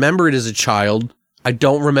it. I remember it as a child. I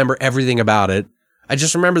don't remember everything about it. I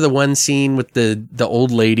just remember the one scene with the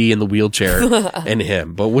old lady in the wheelchair and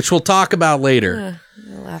him, but which we'll talk about later.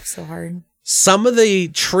 I laugh so hard. Some of the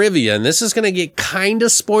trivia, and this is going to get kind of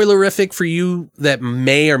spoilerific for you that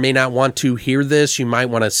may or may not want to hear this. You might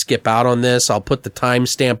want to skip out on this. I'll put the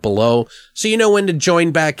timestamp below so you know when to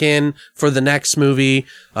join back in for the next movie.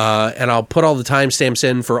 And I'll put all the timestamps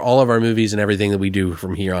in for all of our movies and everything that we do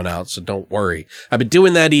from here on out. So don't worry. I've been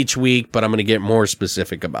doing that each week, but I'm going to get more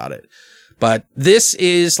specific about it. But this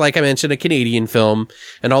is, like I mentioned, a Canadian film.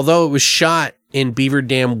 And although it was shot in Beaver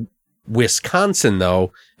Dam, Wisconsin,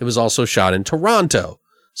 though, it was also shot in Toronto.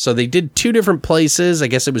 So they did two different places. I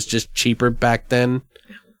guess it was just cheaper back then.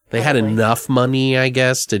 They had enough money, I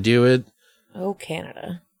guess, to do it. Oh,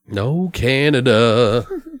 Canada. No, Canada.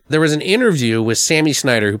 There was an interview with Sammy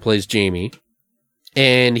Snyder, who plays Jamie.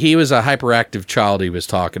 And he was a hyperactive child he was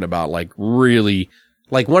talking about. Like, really,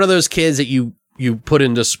 like one of those kids that you put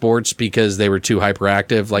into sports because they were too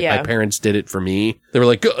hyperactive. Like my parents did it for me. They were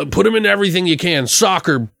like, put them in everything you can.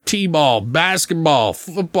 Soccer, t-ball, basketball,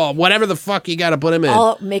 football, whatever the fuck you got to put him in.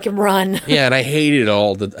 I'll make him run. Yeah. And I hated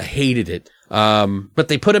I hated it. But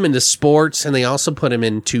they put him into sports and they also put him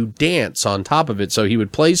into dance on top of it. So he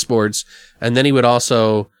would play sports and then he would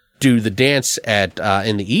also do the dance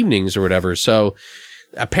in the evenings or whatever. So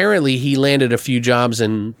apparently he landed a few jobs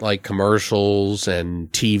in like commercials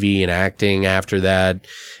and TV and acting after that.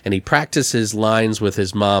 And he practiced his lines with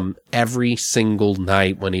his mom every single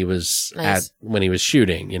night when he was when he was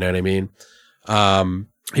shooting. You know what I mean?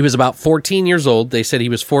 He was about 14 years old. They said he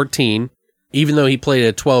was 14, even though he played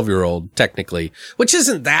a 12-year-old technically, which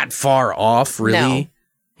isn't that far off really. No.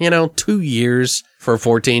 2 years for a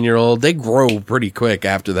 14-year-old. They grow pretty quick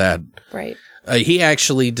after that. Right. He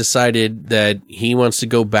actually decided that he wants to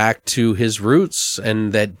go back to his roots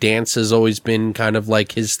and that dance has always been kind of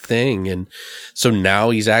like his thing. And so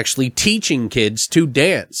now he's actually teaching kids to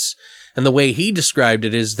dance. And the way he described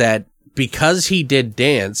it is that because he did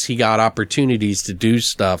dance, he got opportunities to do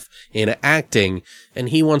stuff in acting, and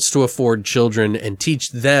he wants to afford children and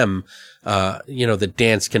teach them, that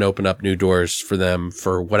dance can open up new doors for them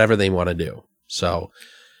for whatever they want to do. So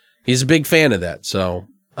he's a big fan of that. So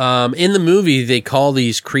in the movie, they call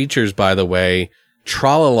these creatures, by the way,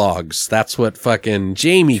 trolologs. That's what fucking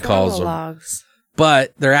Jamie calls them.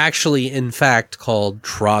 But they're actually, in fact, called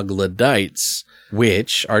troglodytes,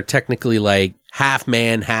 which are technically like half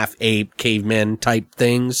man, half ape, caveman type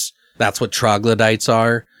things. That's what troglodytes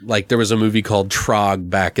are. Like there was a movie called Trog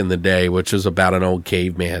back in the day, which was about an old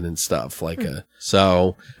caveman and stuff.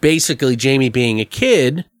 So basically Jamie, being a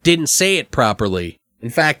kid, didn't say it properly. In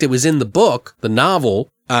fact, it was in the book, the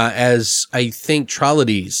novel, as I think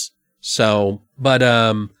Troglodytes. So, but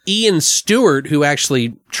Ian Stewart, who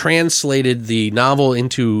actually translated the novel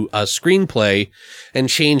into a screenplay and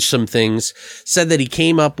changed some things, said that he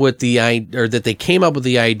came up with that they came up with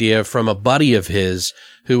the idea from a buddy of his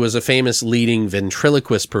who was a famous leading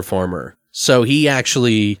ventriloquist performer. So he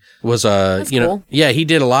actually was cool. He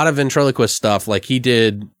did a lot of ventriloquist stuff. Like he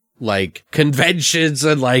did like conventions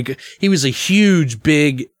and like he was a huge,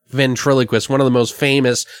 big ventriloquist, one of the most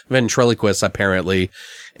famous ventriloquists apparently.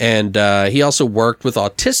 And he also worked with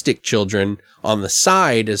autistic children on the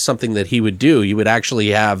side as something that he would do. He would actually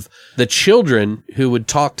have the children who would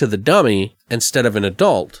talk to the dummy instead of an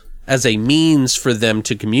adult as a means for them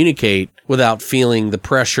to communicate without feeling the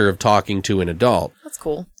pressure of talking to an adult. That's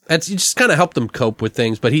cool. It just kind of helped them cope with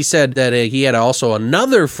things. But he said that he had also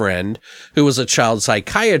another friend who was a child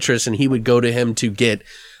psychiatrist, and he would go to him to get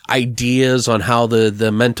ideas on how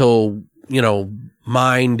the mental,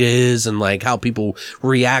 mind is and like how people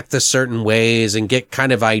react to certain ways and get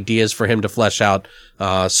kind of ideas for him to flesh out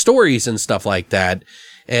stories and stuff like that.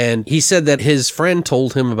 And he said that his friend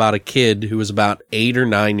told him about a kid who was about 8 or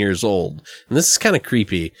 9 years old. And this is kind of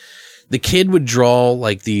creepy. The kid would draw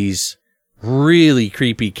like these really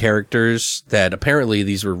creepy characters that apparently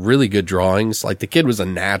these were really good drawings. Like the kid was a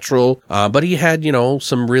natural, but he had,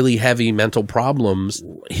 some really heavy mental problems.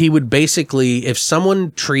 He would basically, if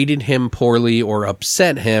someone treated him poorly or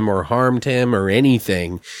upset him or harmed him or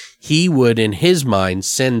anything, he would, in his mind,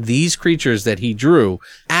 send these creatures that he drew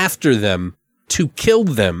after them to kill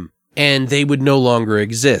them, and they would no longer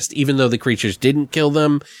exist. Even though the creatures didn't kill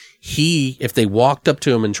them, if they walked up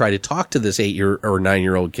to him and tried to talk to this 8-year or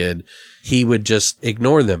 9-year-old kid, he would just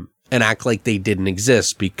ignore them and act like they didn't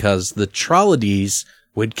exist because the troglodytes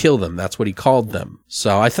would kill them. That's what he called them.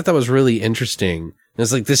 So I thought that was really interesting.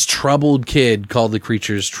 It's like this troubled kid called the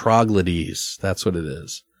creatures troglodytes. That's what it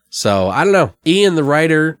is. So I don't know. Ian, the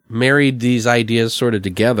writer, married these ideas sort of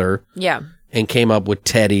together. Yeah. And came up with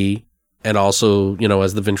Teddy. And also,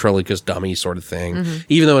 as the ventriloquist dummy sort of thing. Mm-hmm.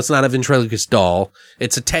 Even though it's not a ventriloquist doll,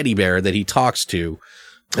 it's a teddy bear that he talks to.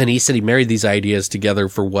 And he said he married these ideas together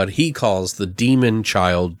for what he calls the demon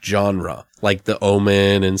child genre, like The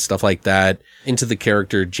Omen and stuff like that, into the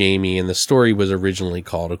character Jamie. And the story was originally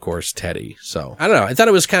called, of course, Teddy. So I don't know. I thought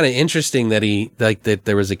it was kind of interesting that that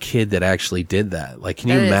there was a kid that actually did that. Like, can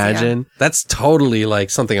you imagine? Yeah. That's totally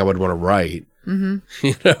like something I would want to write. Mm-hmm.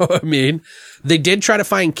 You know what I mean? They did try to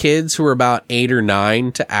find kids who were about 8 or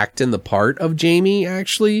 9 to act in the part of Jamie,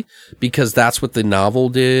 actually, because that's what the novel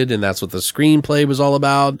did and that's what the screenplay was all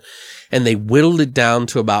about. And they whittled it down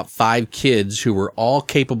to about 5 kids who were all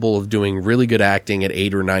capable of doing really good acting at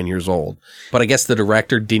 8 or 9 years old. But I guess the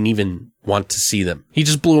director didn't even want to see them. He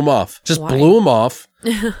just blew them off. Blew them off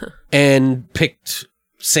and picked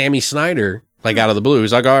Sammy Snyder. Like out of the blue.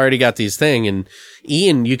 He's like, I already got these thing. And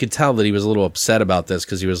Ian, you could tell that he was a little upset about this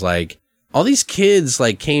because he was like, all these kids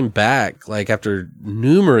like came back like after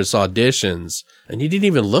numerous auditions and you didn't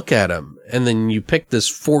even look at them. And then you picked this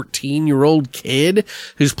 14-year-old kid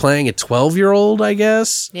who's playing a 12-year-old, I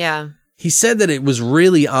guess. Yeah. He said that it was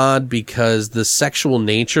really odd because the sexual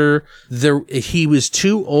nature, he was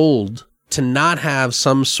too old to not have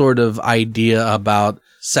some sort of idea about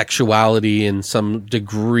sexuality in some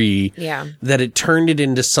degree, that it turned it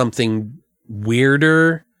into something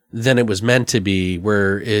weirder than it was meant to be,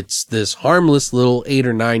 where it's this harmless little 8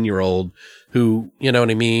 or 9-year-old who, you know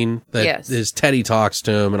what I mean? That his Teddy talks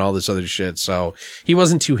to him and all this other shit. So he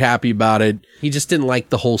wasn't too happy about it. He just didn't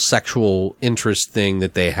like the whole sexual interest thing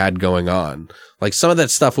that they had going on. Like some of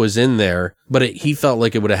that stuff was in there, but he felt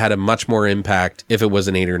like it would have had a much more impact if it was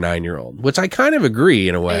an 8 or 9-year-old, which I kind of agree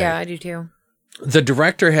in a way. Yeah, I do too. The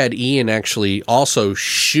director had Ian actually also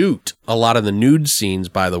shoot a lot of the nude scenes,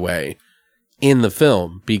 by the way, in the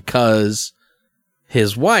film, because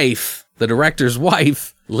his wife, the director's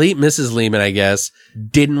wife, Mrs. Lehman, I guess,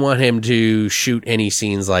 didn't want him to shoot any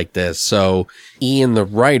scenes like this. So Ian, the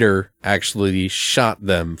writer, actually shot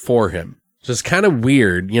them for him. So it's kind of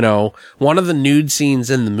weird. You know, one of the nude scenes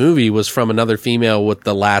in the movie was from another female with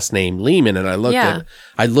the last name Lehman. And I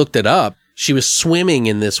looked it up. She was swimming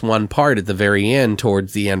in this one part at the very end,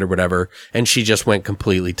 towards the end or whatever, and she just went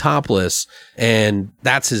completely topless. And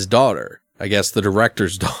that's his daughter, I guess, the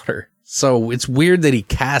director's daughter. So it's weird that he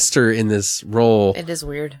cast her in this role. It is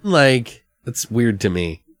weird. Like, it's weird to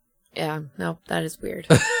me. Yeah, no, that is weird.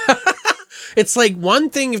 It's like one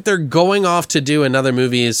thing if they're going off to do another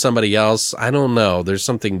movie as somebody else. I don't know. There's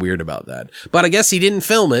something weird about that. But I guess he didn't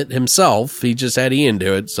film it himself. He just had Ian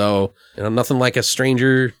do it. So, you know, nothing like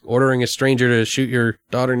ordering a stranger to shoot your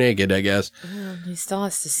daughter naked, I guess. Well, he still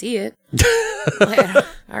has to see it.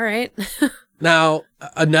 All right. Now,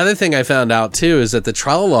 another thing I found out, too, is that the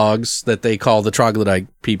trollocs that they call the troglodyte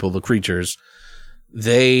people, the creatures,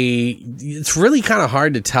 it's really kind of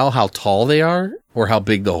hard to tell how tall they are or how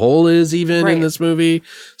big the hole is even in this movie.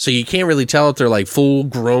 So you can't really tell if they're like full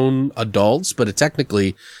grown adults, but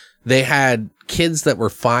technically they had kids that were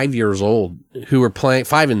 5 years old who were playing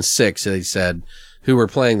 5 and 6, they said, who were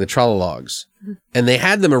playing the trollocs. And they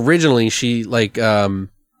had them originally. She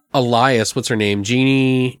Elias, what's her name?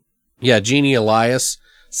 Jeannie Elias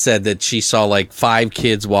said that she saw like 5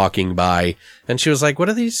 kids walking by and she was like, what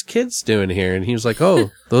are these kids doing here? And he was like,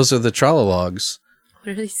 oh, those are the trollocs.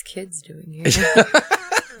 What are these kids doing here?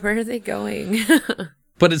 Where are they going?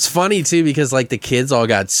 But it's funny too, because like the kids all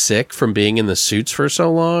got sick from being in the suits for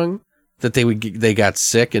so long that they got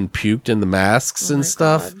sick and puked in the masks and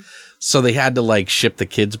stuff. God. So they had to like ship the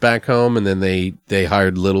kids back home, and then they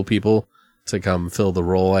hired little people to come fill the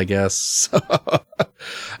role, I guess. So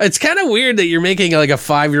it's kind of weird that you're making like a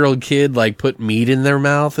 5-year-old kid like put meat in their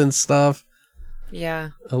mouth and stuff. Yeah.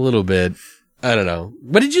 A little bit. I don't know.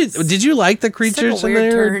 But did you like the creatures in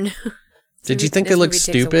there? Turn. Did you think they looked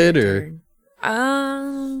stupid or?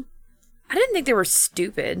 I didn't think they were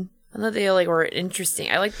stupid. I thought they like were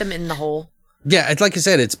interesting. I liked them in the hole. Yeah, it's like I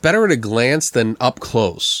said, it's better at a glance than up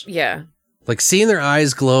close. Yeah. Like seeing their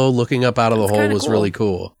eyes glow, looking up out of the hole was really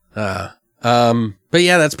cool. But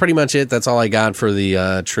yeah, that's pretty much it. That's all I got for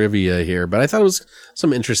the trivia here. But I thought it was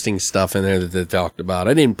some interesting stuff in there that they talked about.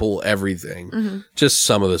 I didn't pull everything, just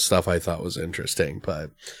some of the stuff I thought was interesting.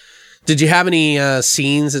 But did you have any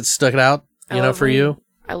scenes that stuck out? For you?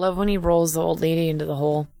 I love when he rolls the old lady into the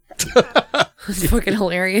hole. It's fucking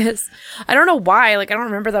hilarious. I don't know why. Like, I don't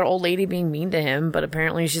remember that old lady being mean to him, but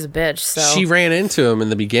apparently she's a bitch. So she ran into him in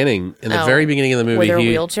the beginning, very beginning of the movie. With her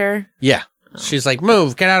wheelchair? Yeah. She's like,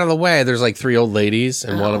 move, get out of the way. There's like 3 old ladies,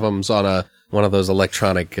 and one of them's on one of those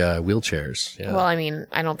electronic wheelchairs. Yeah. Well, I mean,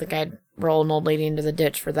 I don't think I'd roll an old lady into the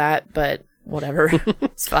ditch for that, but whatever.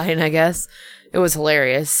 It's fine, I guess. It was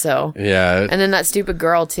hilarious, so. Yeah. And then that stupid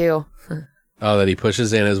girl, too. Oh, that he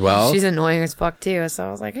pushes in as well? She's annoying as fuck, too. So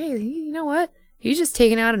I was like, hey, you know what? He's just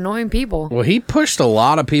taking out annoying people. Well, he pushed a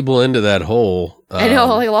lot of people into that hole. I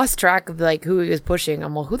know. I lost track of like who he was pushing.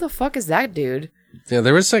 I'm like, who the fuck is that dude? Yeah,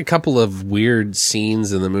 there was a couple of weird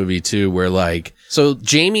scenes in the movie too where like, so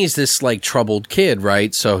Jamie's this like troubled kid,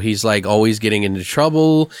 right? So he's like always getting into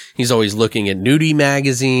trouble. He's always looking at nudie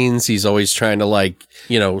magazines. He's always trying to like,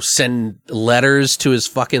 send letters to his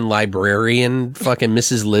fucking librarian, fucking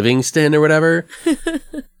Mrs. Livingston or whatever.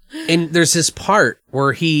 And there's this part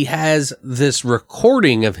where he has this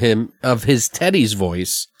recording of his Teddy's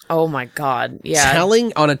voice. Oh my God. Yeah.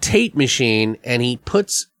 Telling on a tape machine, and he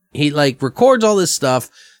like records all this stuff,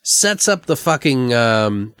 sets up the fucking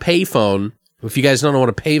payphone. If you guys don't know what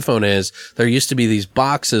a payphone is, there used to be these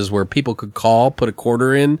boxes where people could call, put a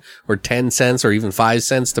quarter in, or 10 cents, or even 5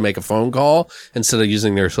 cents to make a phone call instead of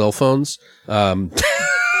using their cell phones.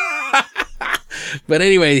 But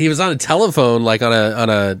anyway, he was on a telephone, like on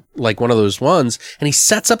a like one of those ones, and he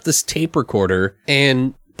sets up this tape recorder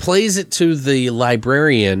and plays it to the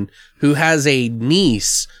librarian, who has a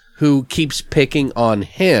niece who keeps picking on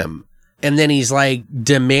him. And then he's like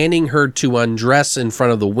demanding her to undress in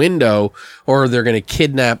front of the window, or they're going to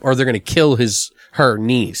kidnap, or they're going to kill her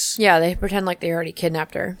niece. Yeah, they pretend like they already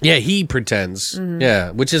kidnapped her. Yeah, he pretends. Mm-hmm.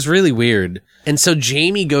 Yeah, which is really weird. And so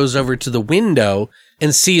Jamie goes over to the window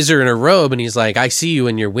and sees her in a robe, and he's like, I see you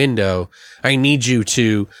in your window. I need you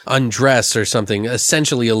to undress or something,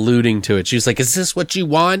 essentially alluding to it. She's like, is this what you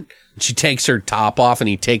want? And she takes her top off, and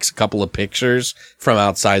he takes a couple of pictures from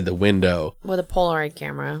outside the window. With a Polaroid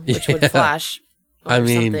camera, which would flash or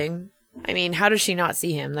something. I mean, how does she not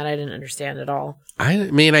see him? That I didn't understand at all. I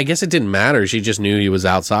mean, I guess it didn't matter. She just knew he was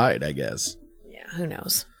outside, I guess. Yeah, who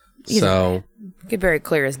knows? So you could very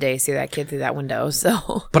clear as day see that kid through that window.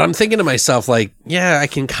 So, but I'm thinking to myself, like, yeah, I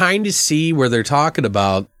can kind of see where they're talking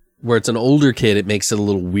about where it's an older kid. It makes it a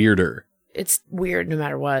little weirder. It's weird no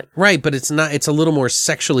matter what. Right, but it's not. It's a little more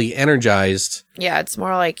sexually energized. Yeah, it's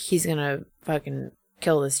more like he's gonna fucking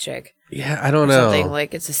kill this chick. Yeah, I don't know. Something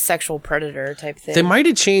like it's a sexual predator type thing. They might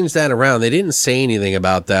have changed that around. They didn't say anything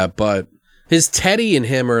about that, but his Teddy and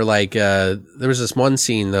him are like, there was this one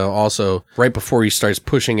scene though, also right before he starts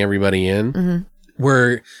pushing everybody in,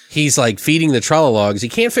 where he's like feeding the Trolologs. He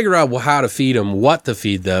can't figure out how to feed them, what to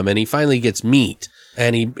feed them. And he finally gets meat.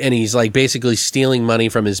 And he's like basically stealing money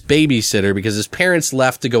from his babysitter because his parents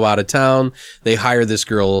left to go out of town. They hire this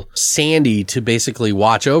girl, Sandy, to basically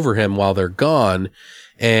watch over him while they're gone.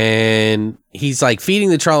 And he's like feeding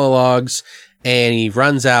the Trolologs and he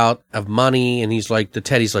runs out of money. And he's like, the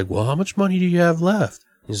Teddy's like, well, how much money do you have left?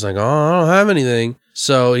 He's like, oh, I don't have anything.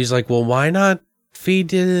 So he's like, well, why not feed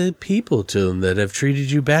the people to them that have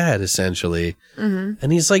treated you bad, essentially?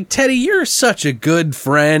 And he's like, Teddy, you're such a good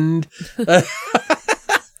friend.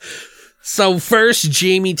 So first,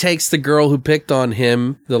 Jamie takes the girl who picked on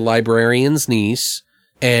him, the librarian's niece,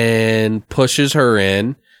 and pushes her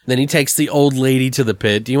in. Then he takes the old lady to the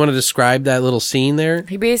pit. Do you want to describe that little scene there?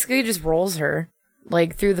 He basically just rolls her,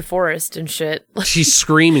 like, through the forest and shit. She's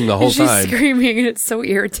screaming the whole time. She's screaming, and it's so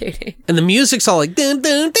irritating. And the music's all like... It's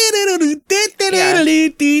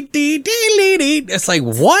like,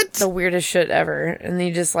 what? The weirdest shit ever. And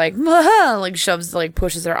he just, like, like shoves, like,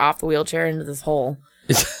 pushes her off the wheelchair into this hole.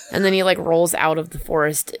 And then he, like, rolls out of the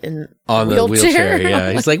forest on the wheelchair.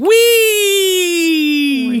 Yeah, he's like,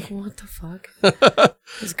 wee! Like, what the fuck?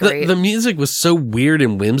 It's great. The music was so weird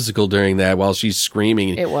and whimsical during that while she's screaming.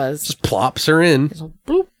 It was. Just plops her in.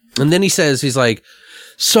 Bloop. And then he says, he's like,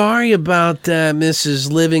 sorry about that,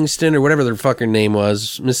 Mrs. Livingston, or whatever their fucking name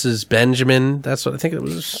was. Mrs. Benjamin. That's what I think it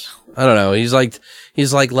was. I don't know. He's like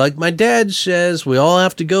my dad says, we all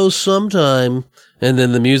have to go sometime. And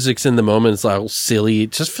then the music's in the moment. It's like silly.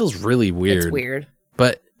 It just feels really weird. It's weird.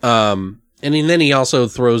 But, and then he also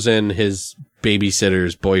throws in his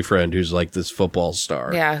babysitter's boyfriend, who's like this football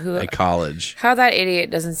star. Yeah, at college. How that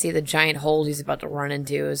idiot doesn't see the giant hole he's about to run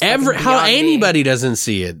into is how anybody doesn't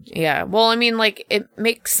see it. Yeah, well, I mean, like, it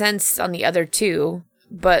makes sense on the other two,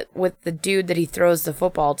 but with the dude that he throws the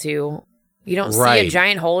football to, you don't see a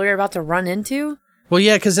giant hole you're about to run into. Well,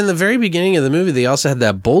 yeah, because in the very beginning of the movie, they also had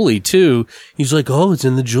that bully, too. He's like, oh, it's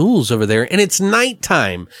in the jewels over there. And it's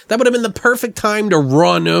nighttime. That would have been the perfect time to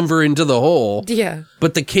run over into the hole. Yeah.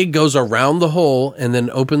 But the kid goes around the hole and then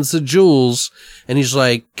opens the jewels. And he's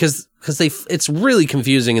like, because it's really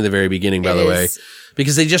confusing in the very beginning, by the way.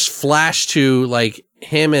 Because they just flash to, like,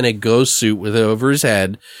 him in a ghost suit with it over his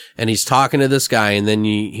head. And he's talking to this guy. And then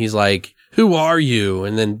he's like, who are you?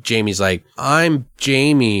 And then Jamie's like, I'm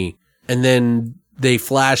Jamie. And then they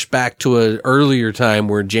flash back to an earlier time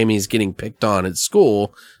where Jamie's getting picked on at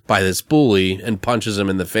school by this bully and punches him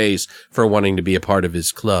in the face for wanting to be a part of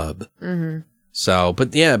his club. Mm-hmm. So,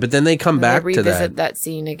 but then they come back to that. They revisit that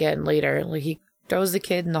scene again later. Like, he throws the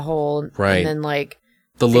kid in the hole. Right. And then, like,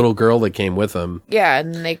 the little girl that came with him. Yeah.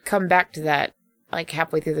 And then they come back to that, like,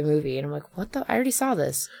 halfway through the movie. And I'm like, what the? I already saw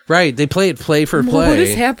this. Right. They play it play for play. What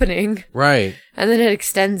is happening? Right. And then it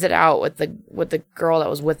extends it out with the girl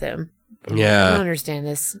that was with him. Yeah. I don't understand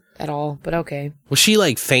this at all, but okay. Well, she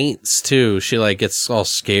like faints too. She like gets all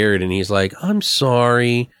scared and he's like, I'm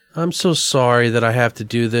sorry. I'm so sorry that I have to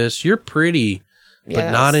do this. You're pretty,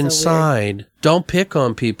 but not inside. Don't pick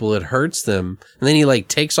on people. It hurts them. And then he like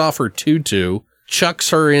takes off her tutu,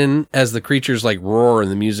 chucks her in as the creatures like roar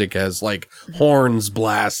and the music has like horns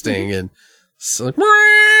blasting and so, like,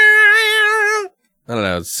 I don't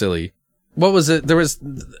know. It's silly. What was it? Do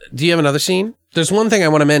you have another scene? There's one thing I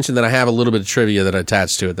want to mention that I have a little bit of trivia that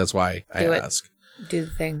attached to it. That's why I ask. Do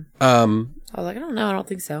the thing. I was like, I don't know. I don't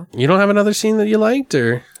think so. You don't have another scene that you liked,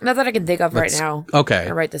 or? Not that I can think of right now. Okay.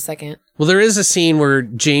 Or right this second. Well, there is a scene where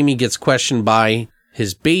Jamie gets questioned by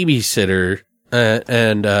his babysitter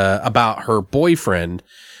and about her boyfriend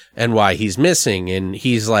and why he's missing. And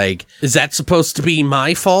he's like, is that supposed to be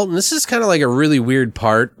my fault? And this is kind of like a really weird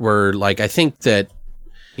part where, like, I think that,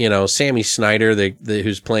 you know, Sammy Snyder,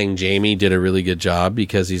 who's playing Jamie, did a really good job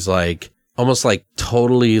because he's like almost like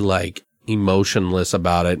totally like emotionless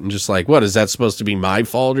about it and just like, what, is that supposed to be my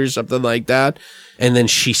fault or something like that? And then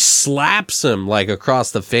she slaps him like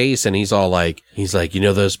across the face and he's like, you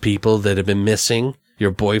know, those people that have been missing?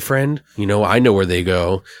 your boyfriend, you know, I know where they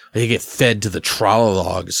go. They get fed to the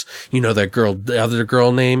Trolologs. You know, that girl, the other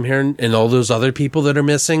girl named here and all those other people that are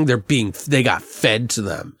missing, they got fed to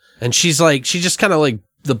them. And she's like, she just kind of like,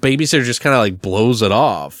 the babysitter just kind of like blows it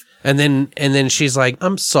off. And then she's like,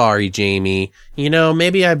 I'm sorry, Jamie. You know,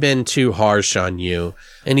 maybe I've been too harsh on you.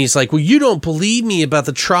 And he's like, well, you don't believe me about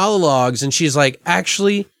the Trolologs. And she's like,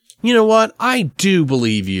 actually, you know what? I do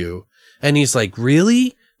believe you. And he's like,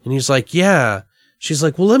 really? And he's like, yeah. She's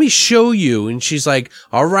like, well, let me show you. And she's like,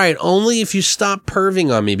 all right, only if you stop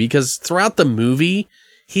perving on me. Because throughout the movie,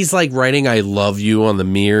 he's like writing, I love you on the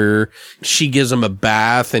mirror. She gives him a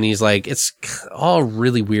bath and he's like, it's all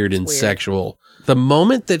really weird and sexual. The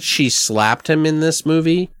moment that she slapped him in this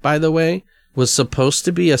movie, by the way, was supposed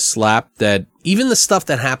to be a slap that even the stuff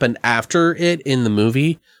that happened after it in the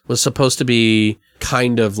movie was supposed to be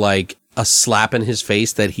kind of like a slap in his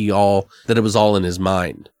face that it was all in his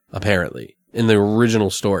mind, apparently, in the original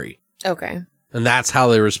story. Okay. And that's how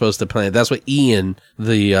they were supposed to play it. That's what Ian,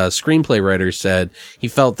 the screenplay writer, said. He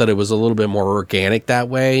felt that it was a little bit more organic that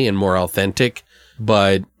way and more authentic.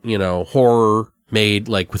 But, you know, horror made,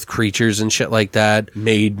 like, with creatures and shit like that,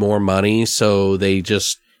 made more money. So they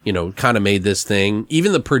just, you know, kind of made this thing.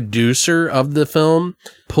 Even the producer of the film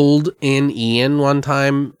pulled in Ian one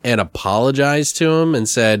time and apologized to him and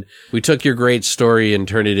said, we took your great story and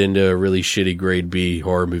turned it into a really shitty grade B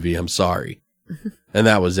horror movie. I'm sorry. And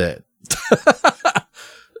that was it.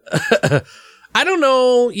 I don't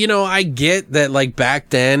know, you know, I get that like back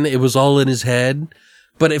then it was all in his head,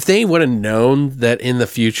 but if they would have known that in the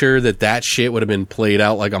future that shit would have been played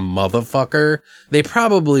out like a motherfucker, they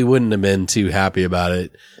probably wouldn't have been too happy about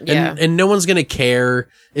it. Yeah. And no one's gonna care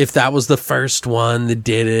if that was the first one that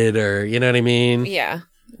did it or, you know what I mean? Yeah,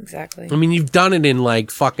 exactly. I mean, you've done it in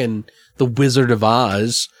like fucking The Wizard of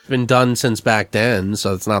Oz. It's been done since back then,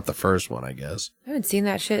 so it's not the first one, I guess. I haven't seen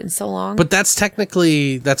that shit in so long. But that's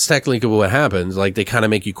technically what happens. Like, they kind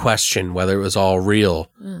of make you question whether it was all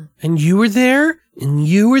real. And you were there? And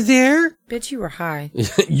you were there? Bitch, you were high.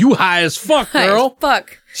 You high as fuck, girl. High as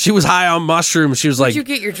fuck. She was high on mushrooms. She was Where'd like, you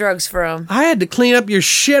get your drugs from? I had to clean up your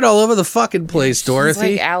shit all over the fucking place, Dorothy.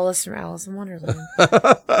 She's like Alice from Alice in Wonderland.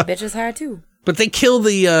 Bitch is high too. But they kill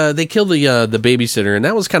the babysitter, and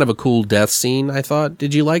that was kind of a cool death scene, I thought.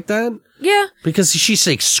 Did you like that? Yeah. Because she's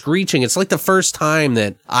like screeching. It's like the first time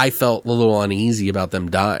that I felt a little uneasy about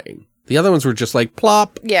them dying. The other ones were just like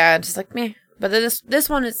plop. Yeah, just like meh. But this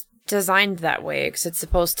one is designed that way because it's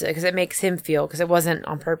supposed to, because it makes him feel, because it wasn't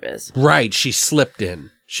on purpose. Right. She slipped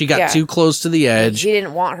in. She got too close to the edge. He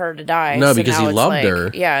didn't want her to die. No, because he loved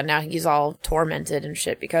her. Yeah, now he's all tormented and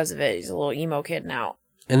shit because of it. He's a little emo kid now.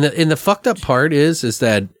 And the fucked up part is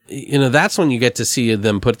that, you know, that's when you get to see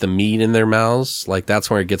them put the meat in their mouths. Like, that's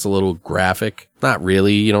where it gets a little graphic. Not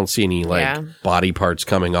really. You don't see any, body parts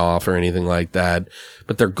coming off or anything like that.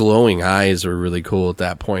 But their glowing eyes are really cool at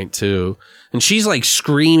that point, too. And she's, like,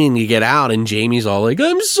 screaming to get out, and Jamie's all like,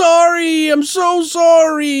 I'm sorry! I'm so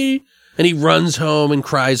sorry! And he runs home and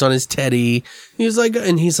cries on his teddy. He's like,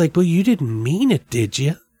 well, you didn't mean it, did you?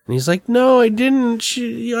 And he's like, no, I didn't.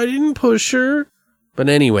 I didn't push her. But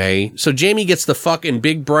anyway, so Jamie gets the fucking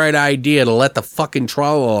big bright idea to let the fucking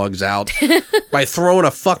Trolologs out by throwing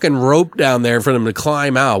a fucking rope down there for them to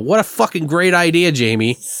climb out. What a fucking great idea,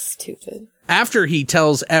 Jamie. Stupid. After he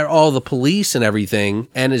tells all the police and everything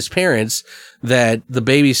and his parents that the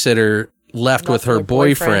babysitter left with her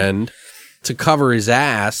boyfriend to cover his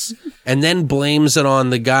ass and then blames it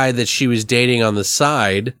on the guy that she was dating on the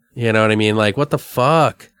side. You know what I mean? Like, what the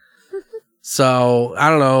fuck? So, I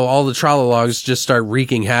don't know, all the Trolologs just start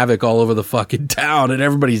wreaking havoc all over the fucking town and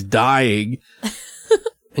everybody's dying.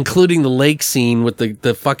 Including the lake scene with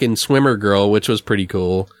the fucking swimmer girl, which was pretty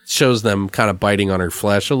cool. Shows them kind of biting on her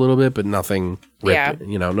flesh a little bit, but nothing ripped,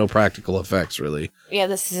 you know, no practical effects really. Yeah,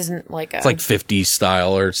 this isn't like it's like 50s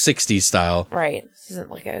style or 60s style. Right. This isn't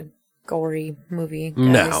like a gory movie.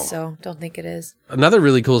 No. So don't think it is. Another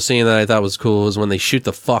really cool scene that I thought was cool was when they shoot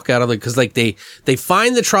the fuck out of it, because like they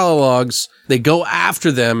find the Trolologs, they go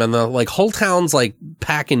after them, and the like whole town's like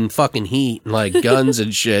packing fucking heat and like guns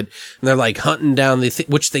and shit, and they're like hunting down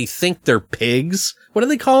which they think they're pigs. What do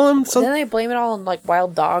they call them? Then they blame it all on like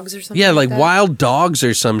wild dogs or something. Yeah, like wild dogs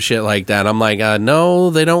or some shit like that. I'm like, no,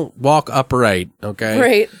 they don't walk upright.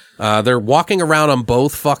 Okay, right. They're walking around on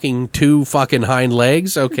both two fucking hind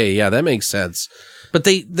legs. Okay, yeah, that makes sense. But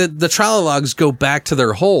the Trolologs go back to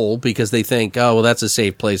their hole because they think, oh, well, that's a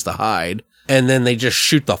safe place to hide. And then they just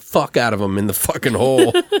shoot the fuck out of them in the fucking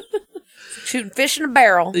hole. shooting fish in a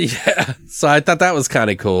barrel. Yeah. So I thought that was kind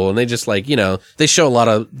of cool. And they just like, they show a lot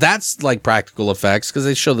of, that's like practical effects because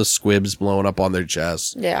they show the squibs blowing up on their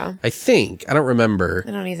chest. Yeah. I think. I don't remember.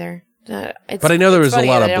 I don't either. But I know there was a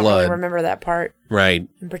lot of blood. I don't really remember that part. Right.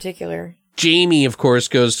 In particular. Jamie, of course,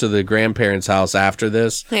 goes to the grandparents' house after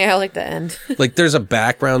this. Yeah, I like the end. Like, there's a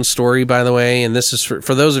background story, by the way, and this is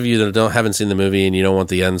for those of you that haven't seen the movie and you don't want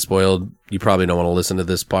the end spoiled, you probably don't want to listen to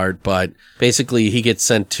this part, but basically he gets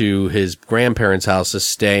sent to his grandparents' house to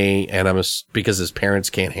stay, and because his parents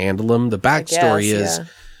can't handle him. The backstory is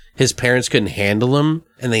his parents couldn't handle him,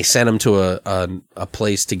 and they sent him to a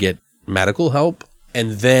place to get medical help,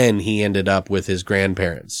 and then he ended up with his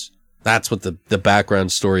grandparents. That's what the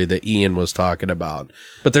background story that Ian was talking about.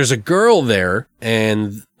 But there's a girl there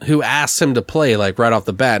and who asks him to play like right off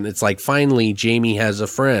the bat. And it's like, finally, Jamie has a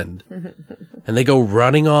friend. And they go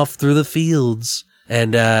running off through the fields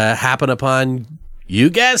and happen upon, you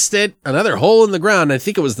guessed it, another hole in the ground. I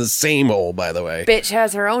think it was the same hole, by the way. Bitch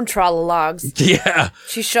has her own troll of logs. Yeah.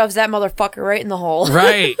 She shoves that motherfucker right in the hole.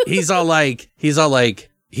 Right. He's all like,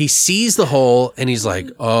 he sees the hole and he's like,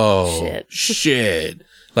 oh, shit.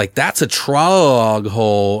 Like, that's a Trololog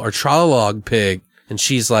hole or Trololog pig. And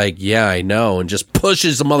she's like, yeah, I know. And just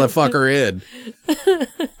pushes the motherfucker in.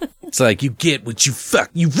 It's like, you get what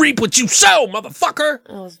you reap what you sow, motherfucker.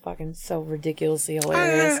 That was fucking so ridiculously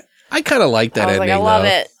hilarious. I kind of like that ending, I love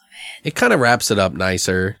it. It kind of wraps it up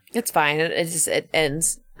nicer. It's fine. It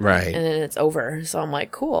ends. Right. And then it's over. So I'm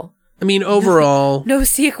like, cool. I mean, overall. No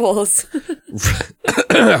sequels.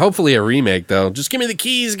 Hopefully a remake, though. Just give me the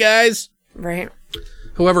keys, guys. Right.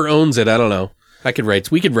 Whoever owns it, I don't know. We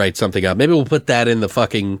could write something up. Maybe we'll put that in the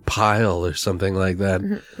fucking pile or something like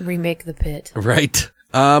that. Remake The Pit. Right.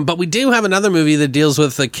 But we do have another movie that deals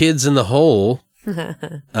with the kids in the hole.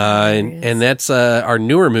 And that's our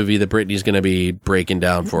newer movie that Brittany's going to be breaking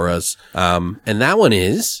down for us. And that one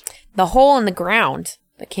is The Hole in the Ground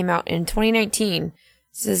that came out in 2019.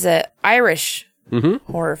 This is an Irish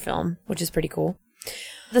horror film, which is pretty cool.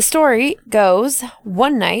 The story goes,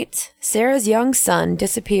 one night, Sarah's young son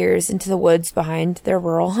disappears into the woods behind their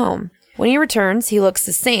rural home. When he returns, he looks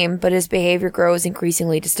the same, but his behavior grows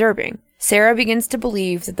increasingly disturbing. Sarah begins to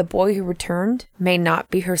believe that the boy who returned may not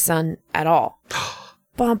be her son at all.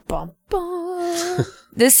 Bum, bum, bum.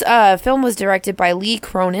 This film was directed by Lee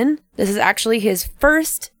Cronin. This is actually his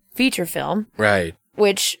first feature film. Right.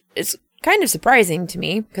 Which is kind of surprising to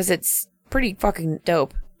me, because it's pretty fucking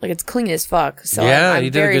dope. Like, it's clean as fuck. So yeah,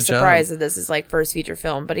 I'm very surprised job. that this is, like, first feature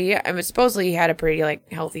film. But supposedly he had a pretty,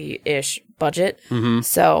 like, healthy-ish budget. Mm-hmm.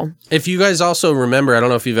 So. If you guys also remember, I don't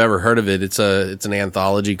know if you've ever heard of it. It's an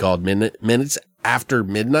anthology called Minutes After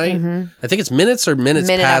Midnight. Mm-hmm. I think it's Minutes or Minutes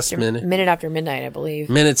Past Midnight. Minute After Midnight, I believe.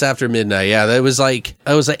 Minutes After Midnight. Yeah, it was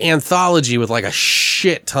an anthology with, like, a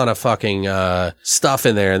shit ton of fucking stuff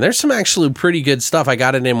in there. And there's some actually pretty good stuff. I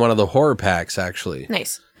got it in one of the horror packs, actually.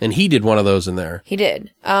 Nice. And he did one of those in there. He did.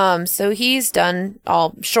 So he's done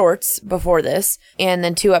all shorts before this, and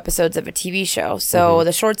then 2 episodes of a TV show. So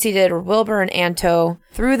the shorts he did were Wilbur and Anto,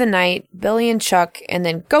 Through the Night, Billy and Chuck, and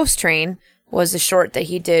then Ghost Train was the short that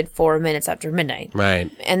he did for Minutes After Midnight. Right.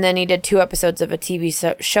 And then he did 2 episodes of a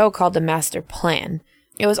TV show called The Master Plan.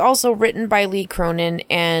 It was also written by Lee Cronin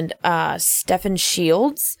and Stephen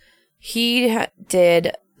Shields. He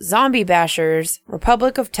did Zombie Bashers,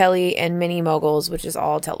 Republic of Telly, and Mini Moguls, which is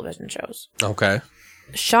all television shows. Okay.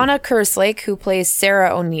 Shauna Kerslake, who plays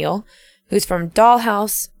Sarah O'Neill, who's from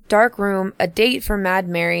Dollhouse, Dark Room, A Date for Mad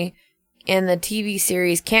Mary, and the TV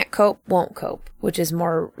series Can't Cope, Won't Cope, which is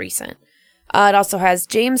more recent. It also has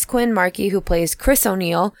James Quinn Markey, who plays Chris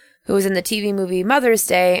O'Neill, who was in the TV movie Mother's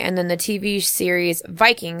Day, and then the TV series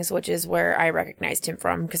Vikings, which is where I recognized him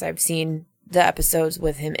from, because I've seen the episodes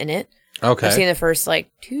with him in it. Okay. I've seen the first,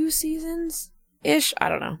 2 seasons-ish. I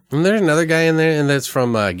don't know. And there's another guy in there, and that's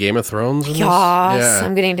from Game of Thrones. Yes, yeah.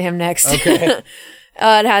 I'm getting to him next. Okay.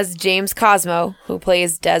 It has James Cosmo, who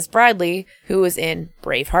plays Des Bradley, who was in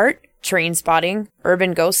Braveheart, Trainspotting,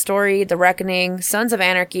 Urban Ghost Story, The Reckoning, Sons of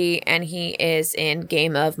Anarchy, and he is in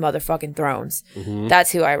Game of Motherfucking Thrones. Mm-hmm.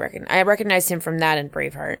 That's who I reckon. I recognized him from that and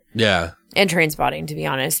Braveheart. Yeah. And Trainspotting, to be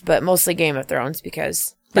honest, but mostly Game of Thrones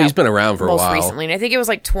because... But he's been around for a while. Most recently. And I think it was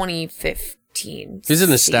 2015. He's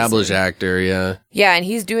an established actor, yeah. Yeah, and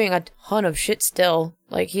he's doing a ton of shit still.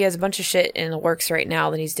 He has a bunch of shit in the works right now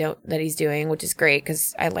that he's doing, which is great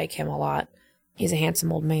because I like him a lot. He's a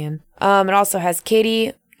handsome old man. It also has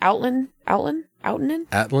Katie Outinen. It's Outinen.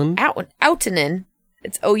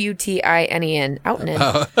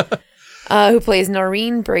 Outinen. Who plays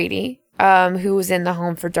Noreen Brady. Who was in The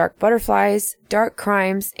Home for Dark Butterflies, Dark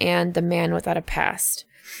Crimes, and The Man Without a Past.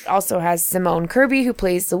 also has Simone Kirby, who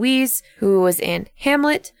plays Louise, who was in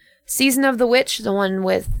Hamlet, Season of the Witch, the one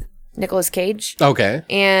with Nicolas Cage. Okay.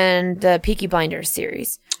 And the Peaky Blinders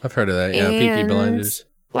series. I've heard of that, yeah. Peaky Blinders.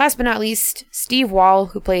 Last but not least, Steve Wall,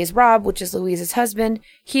 who plays Rob, which is Louise's husband.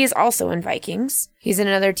 He is also in Vikings. He's in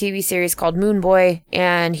another TV series called Moon Boy,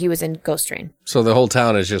 and he was in Ghost Train. So the whole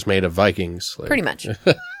town is just made of Vikings. Pretty much.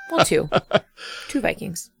 Well, two. Two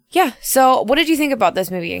Vikings. Yeah, so what did you think about this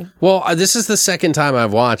movie? Well, this is the second time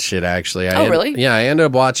I've watched it, actually. Really? Yeah, I ended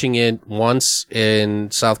up watching it once in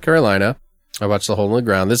South Carolina. I watched The Hole in the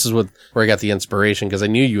Ground. This is where I got the inspiration, because I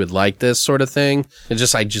knew you would like this sort of thing. I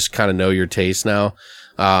just kind of know your taste now.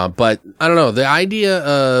 But I don't know, the idea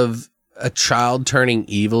of a child turning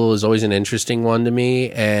evil is always an interesting one to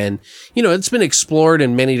me. And, you know, it's been explored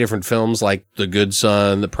in many different films like The Good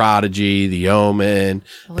Son, The Prodigy, The Omen,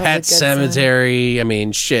 Pet Sematary. I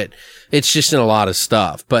mean, shit, it's just in a lot of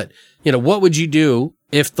stuff. But, you know, what would you do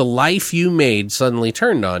if the life you made suddenly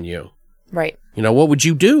turned on you? Right. You know, what would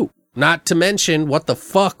you do? Not to mention, what the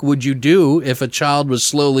fuck would you do if a child was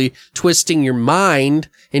slowly twisting your mind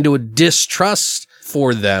into a distrust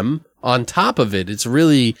for them on top of it? It's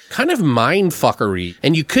really kind of mind fuckery,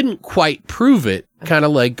 and you couldn't quite prove it. Kind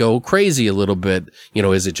of like go crazy a little bit. You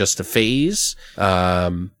know, is it just a phase?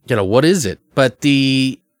 You know, what is it? But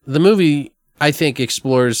the movie, I think,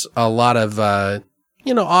 explores a lot of,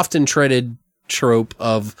 you know, often treaded trope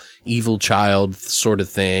of evil child sort of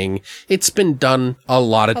thing. It's been done a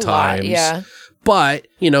lot of times. Yeah. But,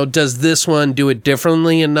 you know, does this one do it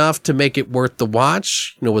differently enough to make it worth the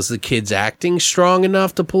watch? You know, was the kids acting strong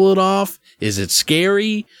enough to pull it off? Is it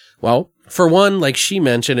scary? Well, for one, like she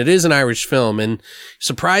mentioned, it is an Irish film, and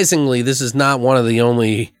surprisingly, this is not one of the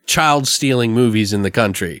only child stealing movies in the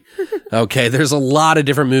country. Okay, there's a lot of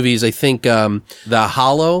different movies. I think The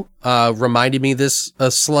Hollow reminded me this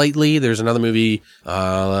slightly. There's another movie,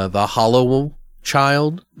 The Hollow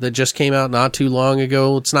Child, that just came out not too long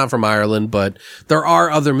ago. It's not from Ireland, but there are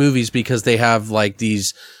other movies because they have like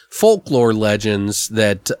these folklore legends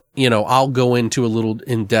that, you know, I'll go into a little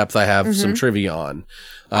in depth. I have some trivia on.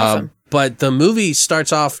 Awesome. But the movie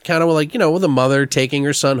starts off kind of like, you know, with a mother taking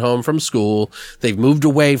her son home from school. They've moved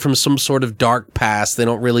away from some sort of dark past. They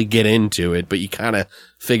don't really get into it, but you kind of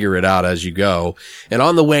figure it out as you go. And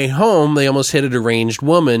on the way home, they almost hit a deranged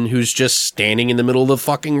woman who's just standing in the middle of the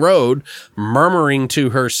fucking road, murmuring to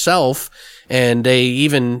herself. And they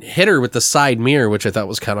even hit her with the side mirror, which I thought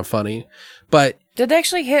was kind of funny. But did they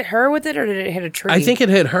actually hit her with it, or did it hit a tree? I think it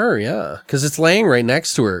hit her, yeah, because it's laying right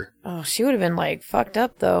next to her. Oh, she would have been like fucked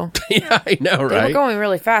up though. Yeah, I know, right? They were going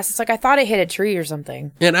really fast. It's like I thought it hit a tree or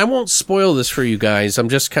something. And I won't spoil this for you guys. I'm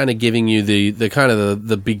just kind of giving you the kind of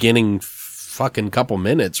the beginning fucking couple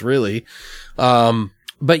minutes, really.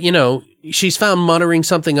 But you know, she's found muttering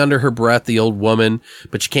something under her breath, the old woman,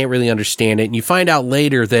 but you can't really understand it. And you find out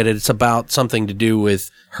later that it's about something to do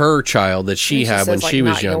with her child that she had when she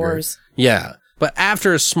was younger. Yours. Yeah. But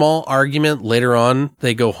after a small argument later on,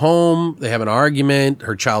 they go home, they have an argument,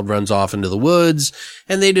 her child runs off into the woods,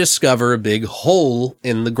 and they discover a big hole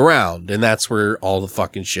in the ground. And that's where all the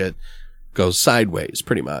fucking shit goes sideways,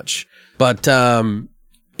 pretty much. But,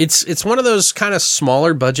 it's one of those kind of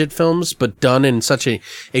smaller budget films, but done in such a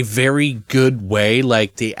very good way.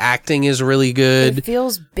 Like the acting is really good. It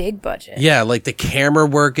feels big budget. Yeah, like the camera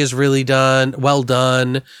work is really well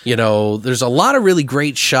done. You know, there's a lot of really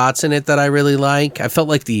great shots in it that I really like. I felt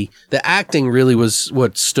like the acting really was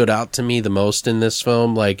what stood out to me the most in this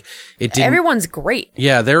film. Like it didn't. Everyone's great.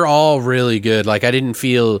 Yeah, they're all really good. Like I didn't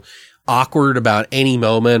feel awkward about any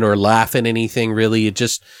moment or laugh at anything really.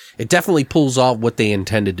 It definitely pulls off what they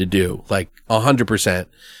intended to do, like 100%,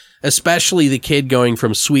 especially the kid going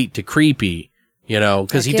from sweet to creepy, you know,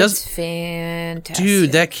 because he does fantastic.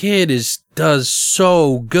 Dude, that kid does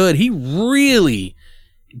so good. He really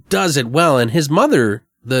does it well. And his mother,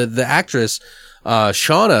 the actress,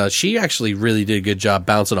 Shauna, she actually really did a good job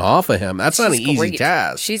bouncing off of him. That's not an easy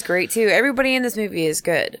task. She's great too. Everybody in this movie is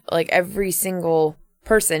good. Like every single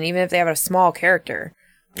person, even if they have a small character,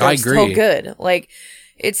 I agree. So good. Like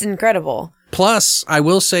it's incredible. Plus, I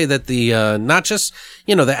will say that the not just,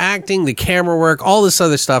 you know, the acting, the camera work, all this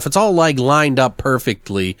other stuff, it's all like lined up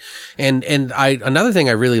perfectly. And another thing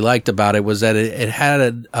I really liked about it was that it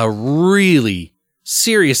had a really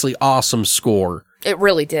seriously awesome score. It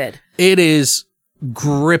really did. It is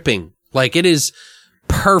gripping. Like it is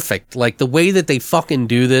perfect. Like the way that they fucking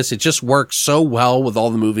do this, it just works so well with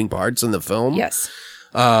all the moving parts in the film. Yes.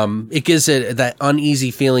 It gives it that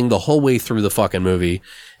uneasy feeling the whole way through the fucking movie.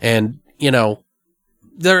 And, you know,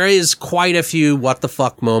 there is quite a few what the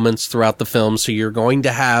fuck moments throughout the film. So you're going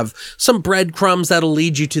to have some breadcrumbs that'll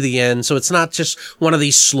lead you to the end. So it's not just one of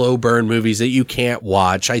these slow burn movies that you can't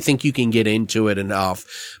watch. I think you can get into it enough.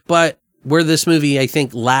 But where this movie, I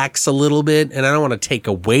think, lacks a little bit, and I don't want to take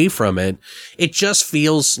away from it, it just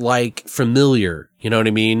feels like familiar. You know what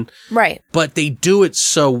I mean? Right. But they do it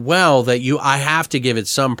so well that I have to give it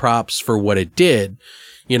some props for what it did,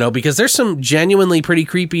 you know, because there's some genuinely pretty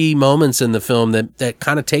creepy moments in the film that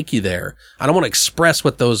kind of take you there. I don't want to express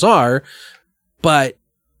what those are, but,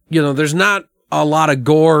 you know, there's not a lot of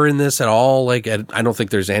gore in this at all. Like, I don't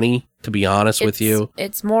think there's any, to be honest with you.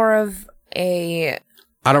 It's more of a...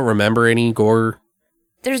 I don't remember any gore.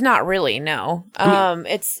 There's not really, no.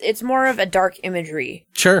 It's more of a dark imagery.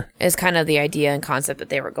 Sure. Is kind of the idea and concept that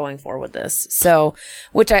they were going for with this. So,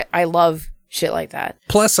 which I love shit like that.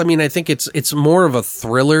 Plus, I mean, I think it's more of a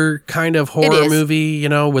thriller kind of horror movie, you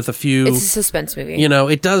know, with a few... It's a suspense movie. You know,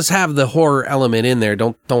 it does have the horror element in there.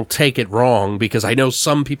 Don't take it wrong, because I know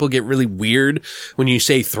some people get really weird when you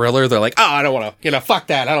say thriller. They're like, oh, I don't want to, fuck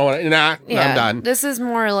that. I don't want to, I'm done. This is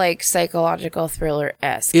more like psychological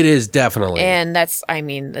thriller-esque. It is, definitely. And that's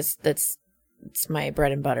it's my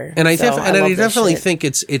bread and butter. And I definitely think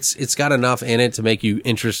it's got enough in it to make you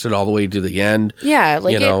interested all the way to the end. Yeah,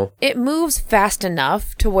 like it moves fast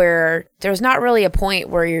enough to where there's not really a point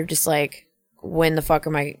where you're just like, when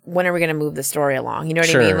are we going to move the story along? You know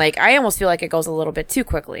what I mean? Like, I almost feel like it goes a little bit too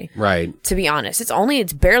quickly. Right. To be honest.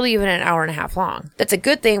 It's barely even an hour and a half long. That's a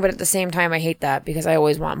good thing, but at the same time, I hate that because I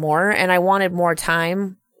always want more, and I wanted more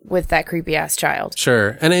time with that creepy ass child.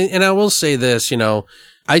 Sure. And I will say this, you know,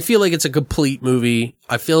 I feel like it's a complete movie.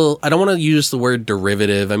 I don't want to use the word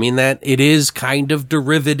derivative. I mean that it is kind of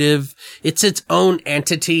derivative. It's its own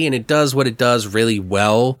entity and it does what it does really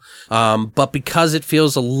well. But because it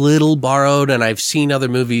feels a little borrowed and I've seen other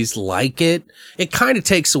movies like it kind of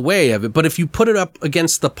takes away of it. But if you put it up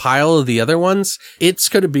against the pile of the other ones, it's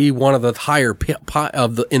going to be one of the higher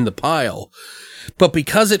in the pile. But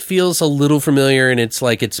because it feels a little familiar and it's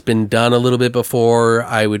like it's been done a little bit before,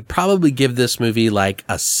 I would probably give this movie like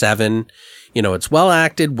a 7. You know, it's well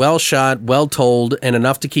acted, well shot, well told, and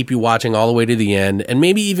enough to keep you watching all the way to the end, and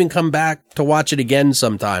maybe even come back to watch it again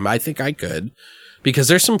sometime. I think I could, because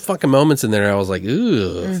there's some fucking moments in there I was like,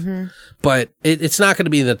 ooh. Mm-hmm. But it's not going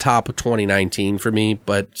to be in the top of 2019 for me,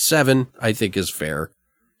 but 7 I think is fair.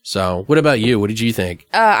 So, what about you? What did you think?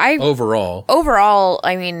 Overall,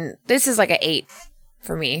 I mean, this is like an 8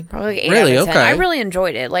 for me. Probably like 8 really? out of 10. Okay. I really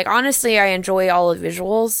enjoyed it. Like, honestly, I enjoy all the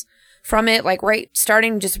visuals from it. Like,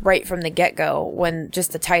 starting just right from the get-go, when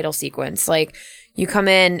just the title sequence. Like, you come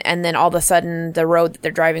in, and then all of a sudden, the road that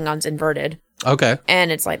they're driving on's inverted. Okay.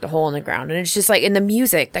 And it's like the hole in the ground. And it's just like, in the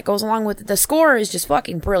music that goes along with it, the score is just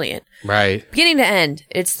fucking brilliant. Right. Beginning to end,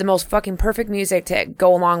 it's the most fucking perfect music to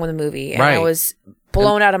go along with the movie. And right. I was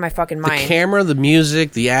blown out of my fucking mind. The camera, the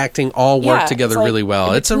music, the acting all work together like, really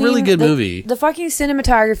well. It's a really good movie. The fucking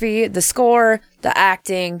cinematography, the score, the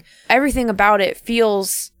acting, everything about it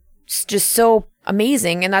feels just so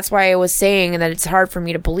amazing. And that's why I was saying that it's hard for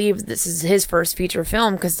me to believe this is his first feature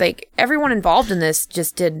film, because like everyone involved in this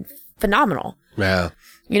just did phenomenal. Yeah.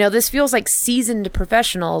 You know, this feels like seasoned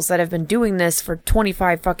professionals that have been doing this for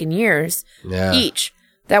 25 fucking years each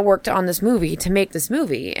that worked on this movie to make this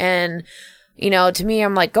movie. And you know, to me,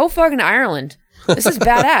 I'm like, go fucking Ireland. This is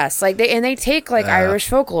badass. Like they take like Irish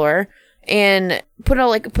folklore and put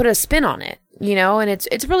a spin on it, you know, and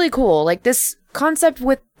it's really cool. Like this concept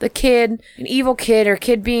with the kid, an evil kid or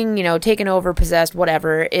kid being, you know, taken over, possessed,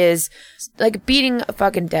 whatever, is like beating a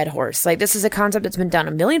fucking dead horse. Like this is a concept that's been done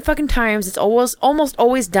a million fucking times. It's almost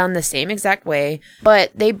always done the same exact way,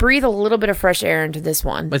 but they breathe a little bit of fresh air into this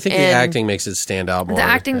one. I think the acting makes it stand out more. The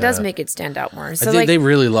acting does make it stand out more. So I think they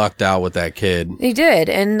really lucked out with that kid. They did.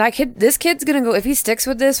 And this kid's gonna go, if he sticks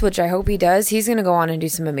with this, which I hope he does, he's gonna go on and do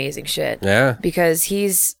some amazing shit. Yeah. Because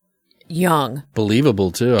he's young.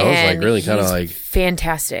 Believable too. I was like really kind of like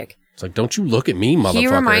fantastic. It's like, don't you look at me, motherfucker. He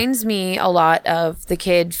reminds me a lot of the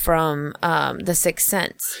kid from The Sixth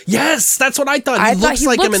Sense. Yes, that's what I thought. He looks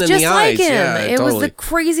like him in the eyes. Him. Yeah, it totally. Was the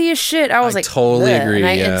craziest shit. I was like, totally agree.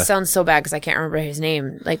 And it sounds so bad because I can't remember his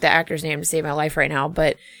name, like the actor's name, to save my life right now.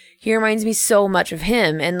 But he reminds me so much of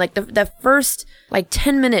him. And like the first like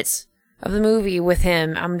 10 minutes of the movie with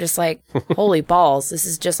him, I'm just like, holy balls! This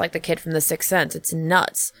is just like the kid from The Sixth Sense. It's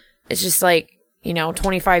nuts. It's just like, you know,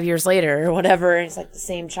 25 years later or whatever, it's like the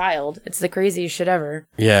same child. It's the craziest shit ever.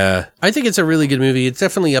 Yeah. I think it's a really good movie. It's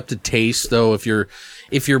definitely up to taste, though, if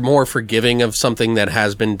you're more forgiving of something that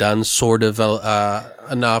has been done sort of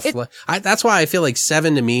enough. That's why I feel like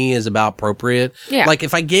 7 to me is about appropriate. Yeah. Like,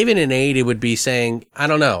 if I gave it an 8, it would be saying, I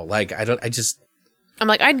don't know. Like, I'm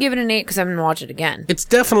like, I'd give it an 8 because I'm going to watch it again. It's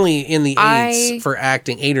definitely in the 8s for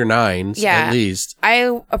acting, 8 or 9s at least.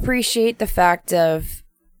 I appreciate the fact of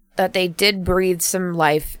that they did breathe some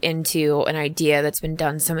life into an idea that's been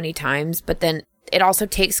done so many times, but then it also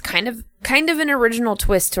takes kind of an original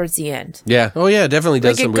twist towards the end. Yeah. Oh, yeah, it definitely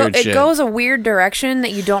does some weird shit. It goes a weird direction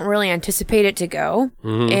that you don't really anticipate it to go,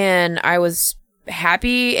 and I was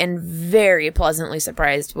happy and very pleasantly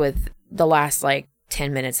surprised with the last,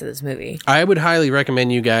 10 minutes of this movie. I would highly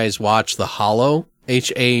recommend you guys watch The Hollow,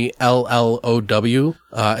 HALLOW,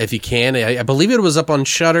 if you can. I believe it was up on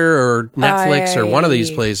Shudder or Netflix or one of these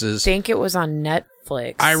places. I think it was on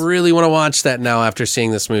Netflix. I really want to watch that now after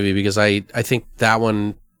seeing this movie because I think that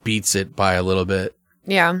one beats it by a little bit.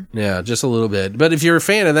 Yeah. Yeah, just a little bit. But if you're a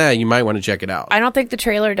fan of that, you might want to check it out. I don't think the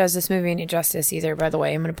trailer does this movie any justice either, by the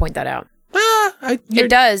way. I'm going to point that out. It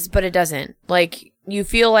does, but it doesn't. You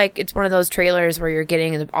feel like it's one of those trailers where you're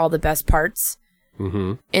getting all the best parts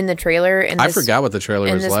in the trailer. And I forgot what the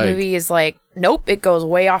trailer was like. And this movie is nope, it goes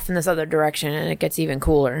way off in this other direction, and it gets even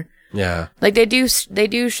cooler. Yeah. They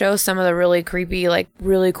do show some of the really creepy,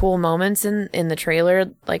 really cool moments in the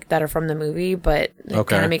trailer, that are from the movie, but it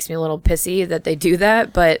kind of makes me a little pissy that they do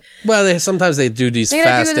that, but... Well, sometimes they do these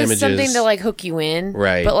fast images. Something to, hook you in.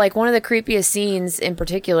 Right. But, one of the creepiest scenes in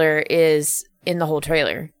particular is in the whole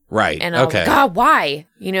trailer. Right. And I was like, God, why?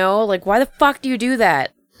 Why the fuck do you do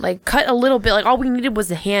that? Cut a little bit. All we needed was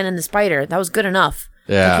the hand and the spider. That was good enough.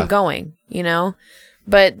 Yeah. Keep going,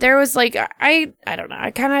 But there was I don't know.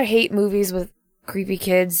 I kind of hate movies with creepy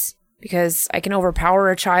kids because I can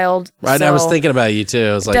overpower a child. Right. So I was thinking about you too.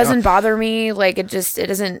 I was it doesn't bother me. It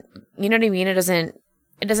doesn't, you know what I mean?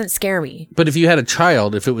 It doesn't scare me. But if you had a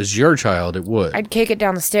child, if it was your child, it would. I'd kick it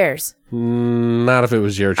down the stairs. Not if it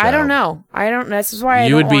was your child. I don't know. This is why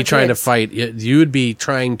you would be trying to fight. You would be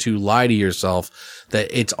trying to lie to yourself that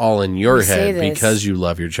it's all in your head because you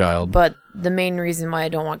love your child. But the main reason why I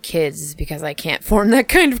don't want kids is because I can't form that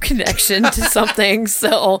kind of connection to something.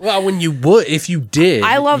 So, well, if you did,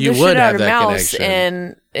 I love the shit out of Mouse, connection.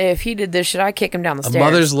 And if he did this shit, I'd kick him down the stairs. A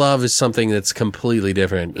mother's love is something that's completely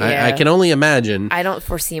different. Yeah. I can only imagine. I don't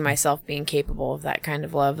foresee myself being capable of that kind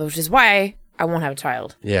of love, which is why I won't have a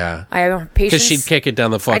child. Yeah. I have patience. Because she'd kick it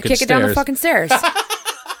down the fucking stairs. I'd kick it down the fucking stairs.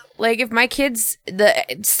 If my kid's the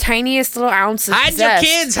tiniest little ounce of hide your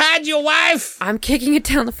kids, hide your wife. I'm kicking it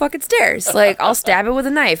down the fucking stairs. I'll stab it with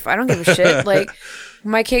a knife. I don't give a shit.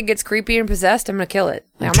 My kid gets creepy and possessed, I'm gonna kill it.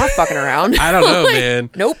 I'm not fucking around. I don't know,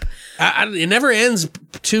 man. Nope. It never ends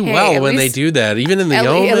too well when they do that, even in The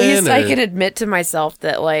Omen. At least I can admit to myself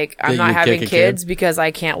that I'm not having kids because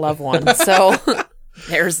I can't love one. So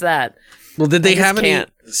there's that. Well, did they have any?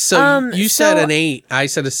 So you said an 8, I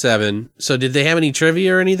said a 7. So did they have any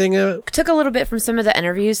trivia or anything? Took a little bit from some of the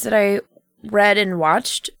interviews that I read and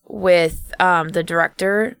watched with the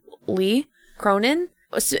director, Lee Cronin.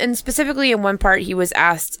 And specifically in one part, he was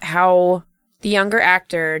asked how the younger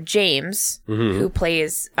actor, James, who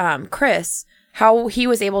plays Chris, how he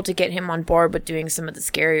was able to get him on board with doing some of the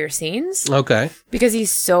scarier scenes. Okay. Because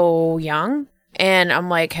he's so young. And I'm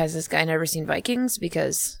like, has this guy never seen Vikings?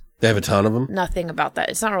 Because... they have a ton of them? Nothing about that.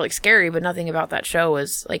 It's not really scary, but nothing about that show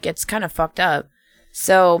is, it's kind of fucked up.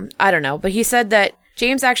 So, I don't know. But he said that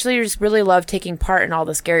James actually just really loved taking part in all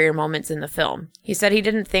the scarier moments in the film. He said he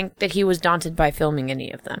didn't think that he was daunted by filming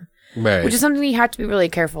any of them. Right. Which is something you have to be really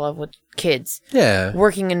careful of with kids. Yeah.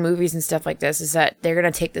 Working in movies and stuff like this is that they're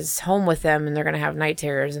going to take this home with them and they're going to have night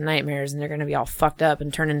terrors and nightmares and they're going to be all fucked up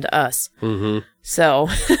and turn into us. Mm-hmm. So...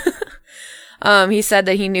 he said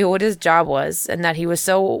that he knew what his job was and that he was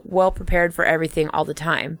so well prepared for everything all the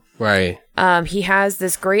time. Right. He has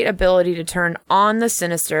this great ability to turn on the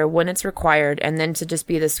sinister when it's required and then to just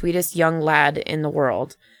be the sweetest young lad in the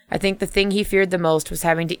world. I think the thing he feared the most was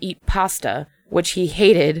having to eat pasta, which he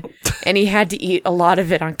hated, and he had to eat a lot of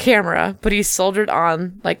it on camera, but he soldiered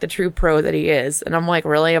on like the true pro that he is. And I'm like,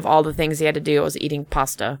 really? Of all the things he had to do, it was eating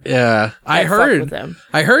pasta. Yeah. I heard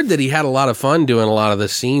that he had a lot of fun doing a lot of the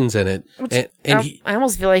scenes in it. I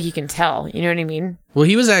almost feel like he can tell. You know what I mean? Well,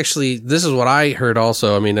 he was actually, this is what I heard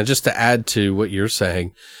also. I mean, just to add to what you're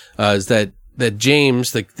saying, is that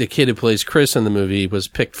James, the kid who plays Chris in the movie, was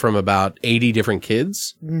picked from about 80 different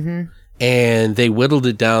kids. Mm-hmm. And they whittled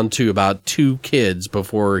it down to about 2 kids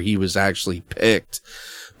before he was actually picked.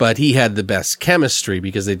 But he had the best chemistry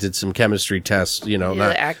because they did some chemistry tests,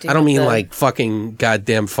 I don't mean like fucking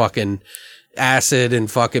goddamn fucking acid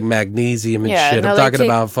and fucking magnesium and shit. I'm talking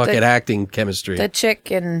about fucking acting chemistry. The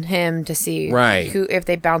chick and him to see who if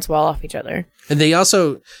they bounce well off each other. And they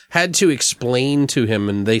also had to explain to him,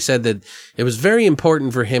 and they said that it was very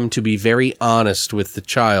important for him to be very honest with the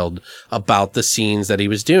child about the scenes that he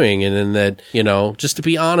was doing, and then that, you know, just to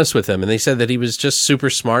be honest with him. And they said that he was just super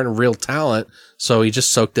smart and real talent, so he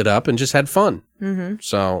just soaked it up and just had fun. Mm-hmm.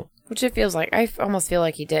 So, which it feels like. I almost feel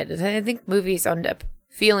like he did. I think movies end up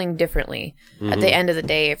feeling differently at the end of the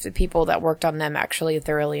day if the people that worked on them actually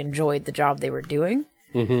thoroughly enjoyed the job they were doing.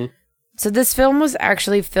 Mm-hmm. So this film was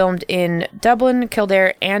actually filmed in Dublin,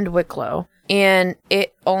 Kildare, and Wicklow, and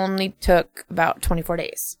it only took about 24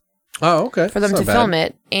 days. Oh, okay. For them to film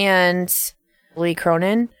it. And Lee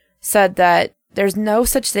Cronin said that there's no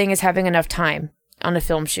such thing as having enough time on a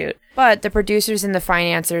film shoot. But the producers and the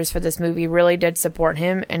financiers for this movie really did support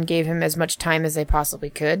him and gave him as much time as they possibly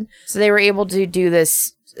could. So they were able to do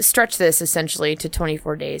this, stretch this essentially to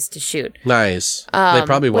 24 days to shoot. Nice. They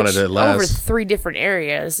probably wanted it less. Over 3 different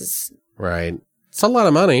areas. Right. It's a lot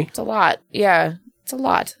of money. It's a lot. Yeah. It's a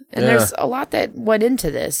lot. And there's a lot that went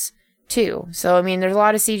into this, too. So, I mean, there's a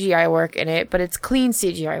lot of CGI work in it, but it's clean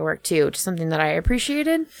CGI work, too, which is something that I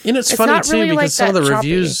appreciated. You know, it's funny, too, really because like some of the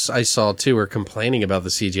reviews I saw, too, were complaining about the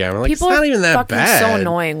CGI. I'm like, people it's not even that bad. People are so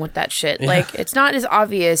annoying with that shit. Yeah. Like, it's not as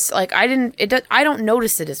obvious. Like, I don't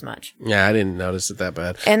notice it as much. Yeah, I didn't notice it that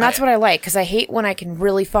bad. And that's what I like, because I hate when I can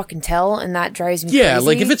really fucking tell, and that drives me crazy. Yeah,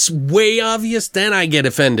 like, if it's way obvious, then I get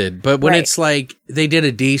offended. But when it's like, they did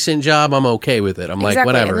a decent job, I'm okay with it. I'm like,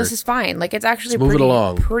 whatever. And this is fine. Like, it's actually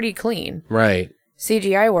pretty clean. Right.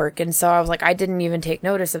 CGI work. And so I was like, I didn't even take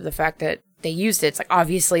notice of the fact that they used it. It's like,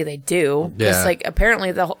 obviously they do. Yeah. It's like,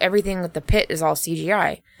 apparently everything with the pit is all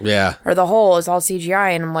CGI. Yeah. Or the hole is all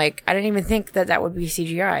CGI. And I'm like, I didn't even think that would be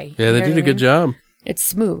CGI. Yeah, they did a good job. It's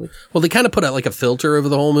smooth. Well, they kind of put out like a filter over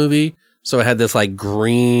the whole movie. So it had this like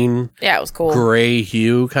green, it was cool, gray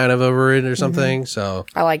hue kind of over it or something. So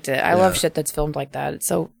I liked it. I love shit that's filmed like that. It's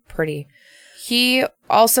so pretty. He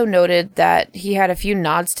also noted that he had a few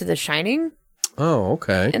nods to The Shining. Oh,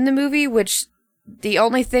 okay. In the movie, which the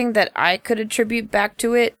only thing that I could attribute back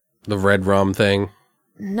to it, the red rum thing.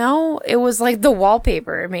 No, it was like the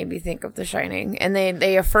wallpaper. It made me think of The Shining, and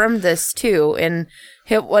they affirmed this too in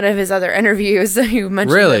one of his other interviews. You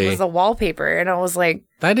mentioned it was the wallpaper, and I was like,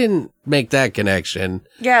 I didn't make that connection.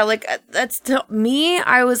 Yeah, like that's to me.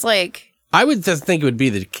 I was like, I would just think it would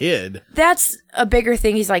be the kid. That's a bigger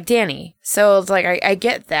thing. He's like Danny, so it's like I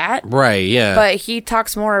get that, right? Yeah, but he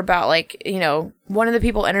talks more about like, you know, one of the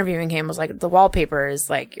people interviewing him was like, the wallpaper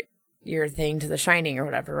is like your thing to The Shining or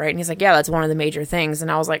whatever, right? And he's like, yeah, that's one of the major things. And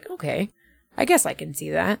I was like, okay, I guess I can see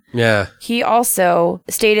that. Yeah. He also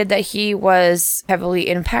stated that he was heavily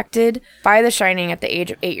impacted by The Shining at the age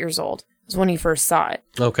of 8 years old. Was when he first saw it.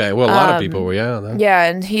 Okay, well, a lot of people were, yeah. Yeah,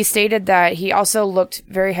 and he stated that he also looked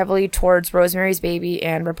very heavily towards Rosemary's Baby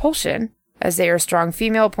and Repulsion, as they are strong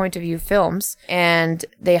female point of view films, and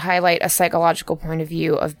they highlight a psychological point of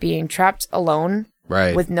view of being trapped alone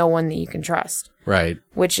with no one that you can trust. Right.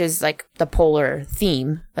 Which is like the polar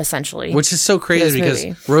theme, essentially. Which is so crazy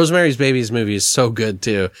because Rosemary's Baby's movie is so good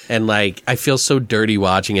too. And like, I feel so dirty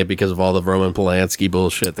watching it because of all the Roman Polanski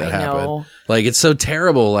bullshit that happened. Like, it's so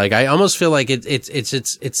terrible. Like, I almost feel like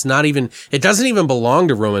it's not even, it doesn't even belong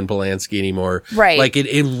to Roman Polanski anymore. Right. Like,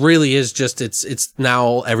 it really is just, it's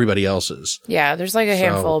now everybody else's. Yeah, there's like a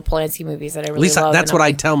handful of Polanski movies that I really love. At least that's what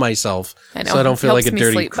I tell myself. I know. So I don't feel like a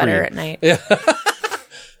dirty sleep creep. Better at night. Yeah.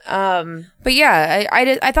 But yeah,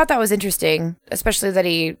 I thought that was interesting, especially that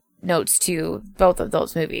he notes to both of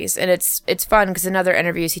those movies. And it's fun because in other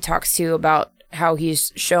interviews he talks to about how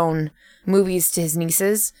he's shown movies to his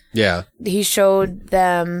nieces. Yeah. He showed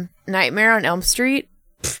them Nightmare on Elm Street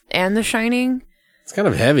and The Shining. It's kind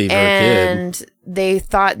of heavy for a kid. And they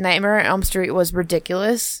thought Nightmare on Elm Street was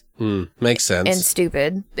ridiculous. Makes sense. And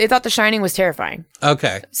stupid. They thought The Shining was terrifying.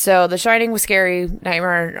 Okay. So The Shining was scary.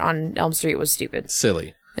 Nightmare on Elm Street was stupid.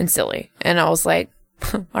 Silly. And silly. And I was like,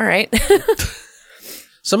 all right.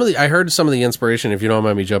 I heard some of the inspiration, if you don't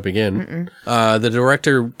mind me jumping in. The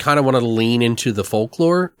director kind of wanted to lean into the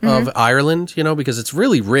folklore of Ireland, you know, because it's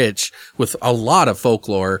really rich with a lot of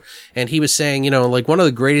folklore. And he was saying, you know, like one of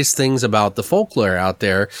the greatest things about the folklore out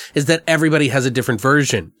there is that everybody has a different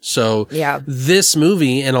version. So this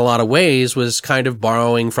movie, in a lot of ways, was kind of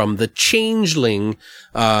borrowing from the Changeling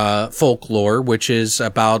folklore, which is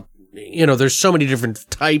about, you know, there's so many different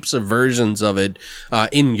types of versions of it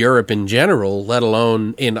in Europe in general, let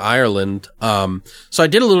alone in Ireland. So I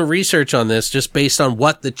did a little research on this just based on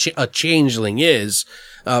what a changeling is.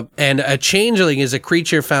 And a changeling is a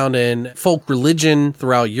creature found in folk religion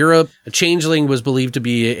throughout Europe. A changeling was believed to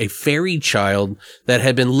be a fairy child that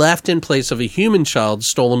had been left in place of a human child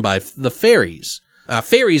stolen by the fairies.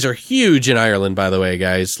 Fairies are huge in Ireland, by the way,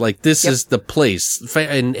 guys. Like, this is the place.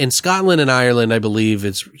 In Scotland and Ireland, I believe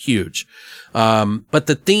it's huge. But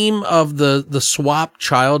the theme of the swap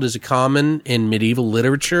child is common in medieval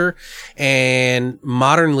literature and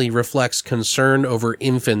modernly reflects concern over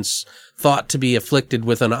infants thought to be afflicted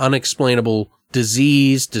with an unexplainable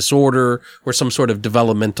disease, disorder, or some sort of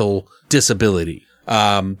developmental disability.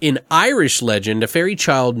 In Irish legend, a fairy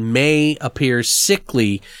child may appear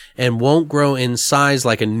sickly and won't grow in size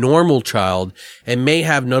like a normal child and may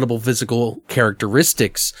have notable physical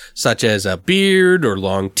characteristics such as a beard or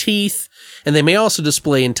long teeth. And they may also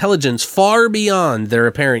display intelligence far beyond their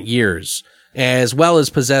apparent years, as well as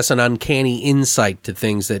possess an uncanny insight to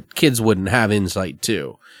things that kids wouldn't have insight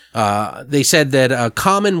to. They said that a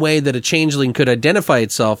common way that a changeling could identify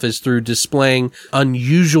itself is through displaying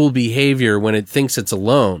unusual behavior when it thinks it's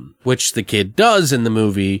alone, which the kid does in the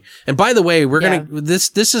movie. And by the way,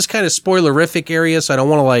 this is kind of spoilerific area, so I don't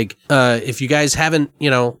want to if you guys haven't,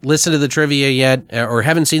 listened to the trivia yet or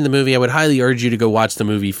haven't seen the movie, I would highly urge you to go watch the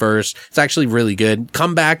movie first. It's actually really good.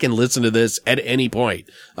 Come back and listen to this at any point.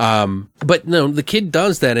 But no, the kid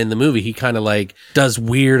does that in the movie. He kind of does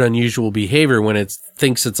weird, unusual behavior when it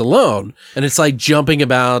thinks it's alone. And it's like jumping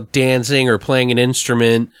about, dancing, or playing an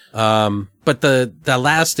instrument. But the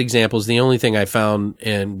last example is the only thing I found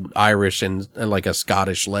in Irish and like a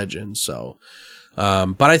Scottish legend. So,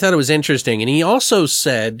 but I thought it was interesting. And he also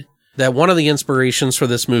said that one of the inspirations for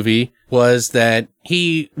this movie was that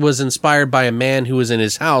he was inspired by a man who was in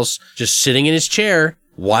his house, just sitting in his chair,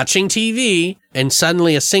 watching TV, and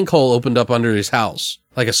suddenly a sinkhole opened up under his house,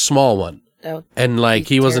 like a small one. And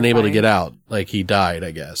he wasn't able to get out. Like, he died, I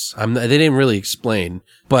guess. They didn't really explain,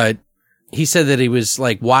 but he said that he was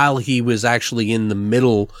while he was actually in the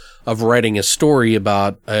middle of writing a story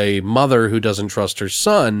about a mother who doesn't trust her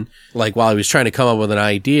son, while he was trying to come up with an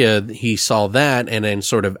idea, he saw that and then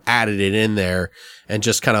sort of added it in there and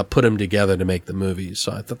just kind of put them together to make the movie.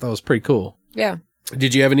 So I thought that was pretty cool. Yeah.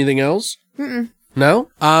 Did you have anything else? No?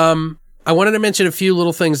 I wanted to mention a few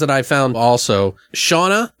little things that I found also.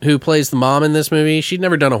 Shauna, who plays the mom in this movie, she'd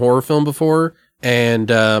never done a horror film before,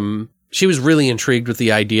 and she was really intrigued with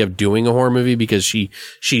the idea of doing a horror movie because she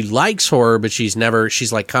likes horror, but she's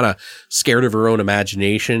kind of scared of her own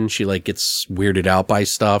imagination. She gets weirded out by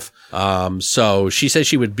stuff. So she says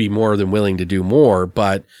she would be more than willing to do more,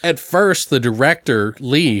 but at first the director,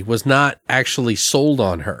 Lee, was not actually sold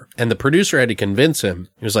on her, and the producer had to convince him.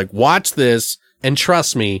 He was like, watch this, and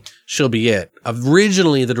trust me, she'll be it.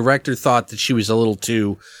 Originally, the director thought that she was a little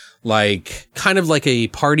too, kind of like a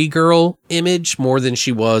party girl image more than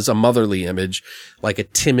she was a motherly image, like a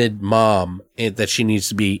timid mom that she needs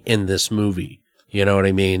to be in this movie. You know what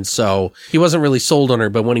I mean? So he wasn't really sold on her,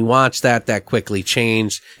 but when he watched that quickly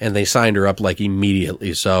changed and they signed her up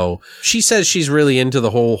immediately. So she says she's really into the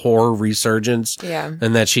whole horror resurgence. Yeah.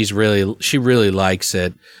 And that she really likes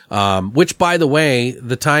it. Which, by the way,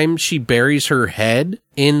 the time she buries her head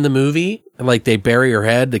in the movie, they bury her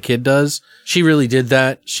head, the kid does, she really did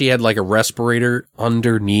that. She had a respirator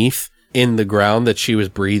underneath in the ground that she was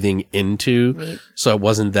breathing into. Right. So it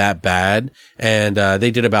wasn't that bad. And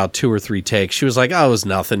they did about 2 or 3 takes. She was like, oh, it was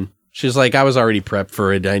nothing. She was like, I was already prepped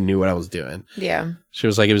for it. I knew what I was doing. Yeah. She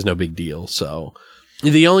was like, it was no big deal. So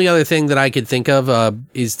the only other thing that I could think of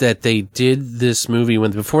is that they did this movie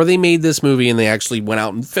before they made this movie and they actually went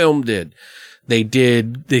out and filmed it.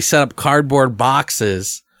 They set up cardboard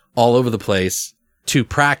boxes all over the place to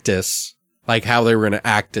practice how they were going to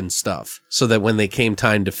act and stuff, so that when they came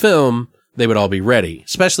time to film, they would all be ready,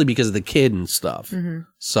 especially because of the kid and stuff. Mm-hmm.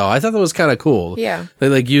 So I thought that was kind of cool. Yeah.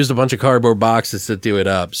 They used a bunch of cardboard boxes to do it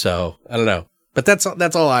up. So I don't know, but that's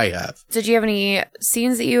all I have. Did you have any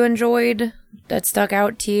scenes that you enjoyed that stuck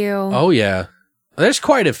out to you? Oh yeah. There's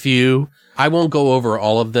quite a few. I won't go over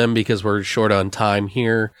all of them because we're short on time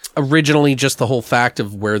here. Originally, just the whole fact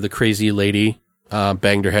of where the crazy lady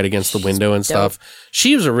banged her head against the window and stuff.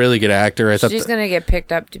 She was a really good actor. I thought she's gonna get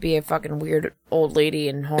picked up to be a fucking weird old lady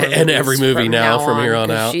in horror in every movie from here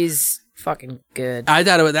on out. She's fucking good.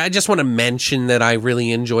 I just want to mention that I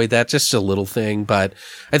really enjoyed that. Just a little thing, but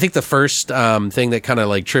I think the first thing that kind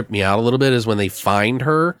of tripped me out a little bit is when they find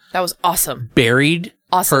her. That was awesome. Buried.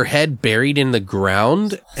 Awesome. Her head buried in the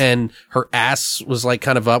ground and her ass was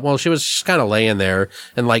kind of up. Well, she was just kind of laying there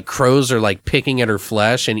and crows are picking at her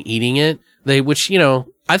flesh and eating it. Which,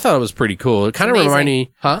 I thought it was pretty cool. It kind of reminded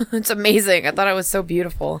me, huh? It's amazing. I thought it was so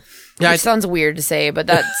beautiful. Yeah, it sounds weird to say, but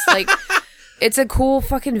that's it's a cool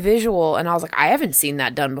fucking visual. And I was like, I haven't seen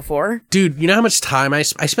that done before. Dude, you know how much time I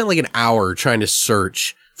spent like an hour trying to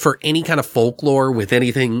search for any kind of folklore with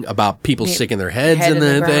anything about people sticking their heads in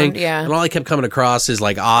the thing. Yeah. And all I kept coming across is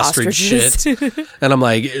like ostrich shit. And I'm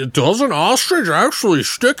like, does an ostrich actually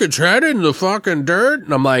stick its head in the fucking dirt?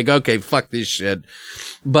 And I'm like, okay, fuck this shit.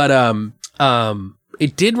 But,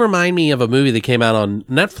 it did remind me of a movie that came out on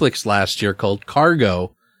Netflix last year called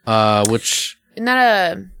Cargo, which... Isn't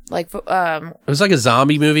that it was like a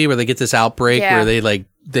zombie movie where they get this outbreak where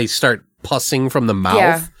they start pussing from the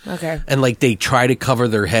mouth. Yeah, okay. And like they try to cover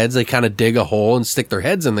their heads. They kind of dig a hole and stick their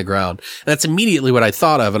heads in the ground. And that's immediately what I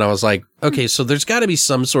thought of. And I was like, okay, so there's got to be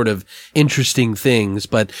some sort of interesting things,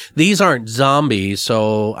 but these aren't zombies.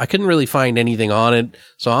 So I couldn't really find anything on it.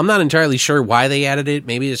 So I'm not entirely sure why they added it.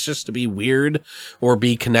 Maybe it's just to be weird or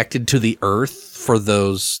be connected to the earth for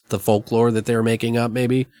the folklore that they were making up,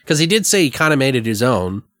 maybe. Because he did say he kind of made it his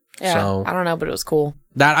own. Yeah, so, I don't know, but it was cool.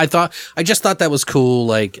 I just thought that was cool,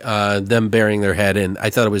 like, them burying their head, and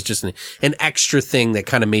I thought it was just an extra thing that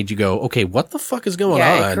kind of made you go, okay, what the fuck is going on?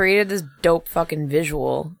 Yeah, it created this dope fucking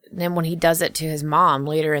visual. And then when he does it to his mom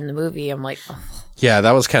later in the movie, I'm like, oh. Yeah,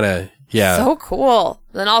 that was kind of, yeah. So cool.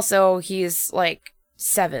 Then also, he's like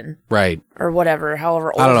 7. Right. Or whatever,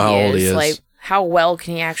 however old I don't know how old he is. Like, how well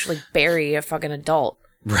can he actually bury a fucking adult?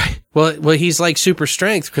 Right. Well, he's like super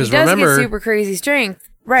strength, because he does remember. Get super crazy strength.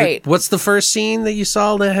 Right. What's the first scene that you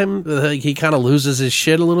saw to him? He kind of loses his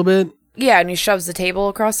shit a little bit. Yeah, and he shoves the table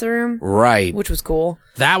across the room. Right. Which was cool.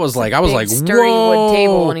 That was like, I was like, sturdy whoa. wood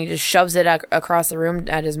table, and he just shoves it across the room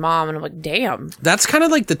at his mom, and I'm like, damn. That's kind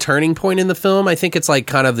of like the turning point in the film. I think it's like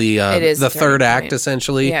kind of the third act,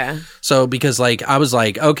 essentially. Yeah. So, because like, I was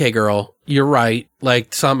like, okay, girl, you're right.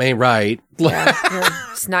 Like, something ain't right. Yeah,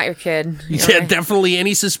 it's not your kid. Yeah, right. Definitely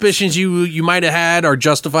any suspicions you might have had are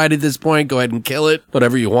justified at this point. Go ahead and kill it.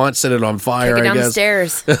 Whatever you want. Set it on fire, Take it I down guess. The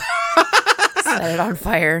stairs. Set it on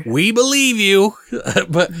fire. We believe you.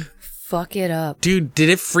 But fuck it up. Dude, did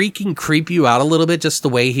it freaking creep you out a little bit? Just the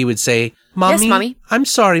way he would say, Mommy? Yes, Mommy. I'm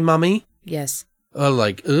sorry, Mommy. Yes.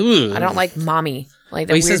 Like, ugh. I don't like Mommy. Like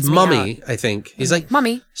that. He says Mummy, I think. He's like,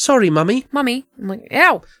 Mommy. Sorry, Mommy. Mommy. I'm like,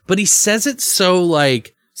 ew. But he says it so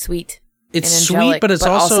like sweet. It's sweet, but it's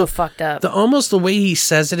also fucked up. Almost the way he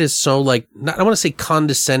says it is so like, not, I don't want to say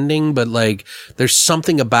condescending, but like there's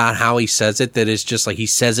something about how he says it that is just like he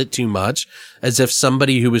says it too much, as if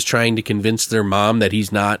somebody who was trying to convince their mom that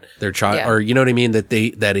he's not their child, or you know what I mean, that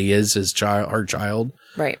he is his child, her child.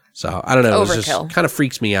 Right. So I don't know. Overkill. It just kind of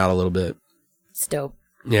freaks me out a little bit. It's dope.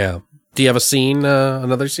 Yeah. Do you have a scene,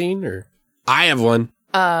 another scene, or I have one?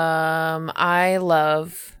 I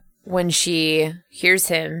love when she hears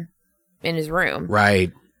him in his room.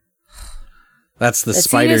 Right. That's the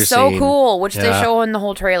spider scene. So cool, which they show in the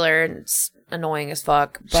whole trailer, and it's annoying as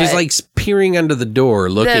fuck. But she's like peering under the door,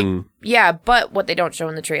 looking. But what they don't show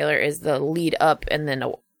in the trailer is the lead up and then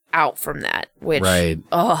out from that, which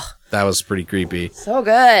that was pretty creepy. So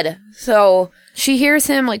good. So she hears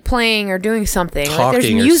him like playing or doing something. Talking, like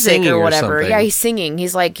there's music or whatever. Or yeah, he's singing.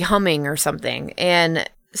 He's like humming or something. And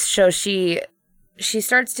so she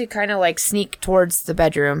starts to kind of like sneak towards the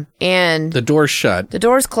bedroom, and the door's shut. The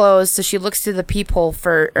door's closed, so she looks through the peephole she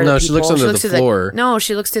looks under the floor.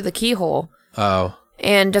 She looks through the keyhole. Oh.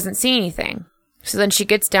 And doesn't see anything. So then she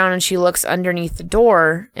gets down and she looks underneath the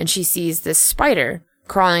door, and she sees this spider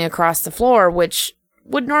crawling across the floor, which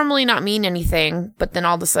would normally not mean anything, but then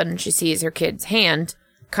all of a sudden she sees her kid's hand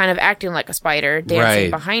kind of acting like a spider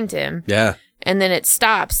dancing behind him. Yeah. And then it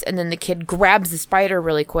stops, and then the kid grabs the spider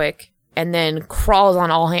really quick and then crawls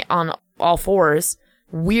on all fours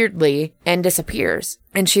weirdly and disappears.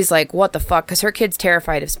 And she's like, what the fuck? Because her kid's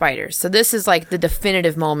terrified of spiders. So this is like the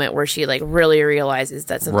definitive moment where she like really realizes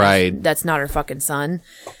that's not her fucking son.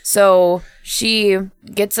 So she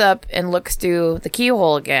gets up and looks through the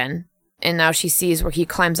keyhole again, and now she sees where he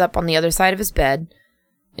climbs up on the other side of his bed,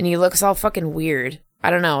 and he looks all fucking weird. I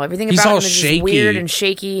don't know. Everything about him is just weird and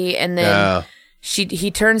shaky. And then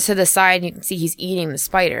he turns to the side, and you can see he's eating the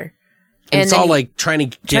spider. And it's all like trying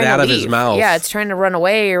to get out of his mouth. Yeah, it's trying to run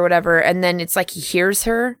away or whatever. And then it's like he hears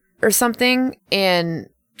her or something, and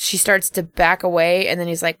she starts to back away. And then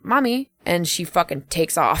he's like, Mommy. And she fucking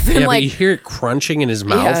takes off. And but you hear it crunching in his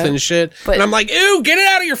mouth and shit. And I'm like, ew, get it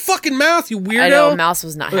out of your fucking mouth, you weirdo. I know, Mouse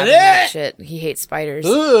was not having that shit. He hates spiders.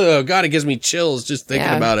 Ugh, God, it gives me chills just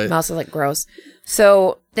thinking about it. Mouse is like gross.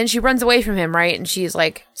 So then she runs away from him, right? And she's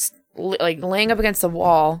like laying up against the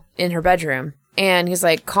wall in her bedroom. And he's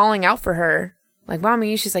like calling out for her, like,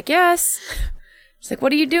 Mommy. She's like, yes. She's like,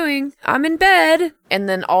 what are you doing? I'm in bed. And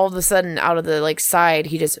then all of a sudden, out of the like side,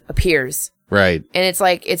 he just appears. Right. And it's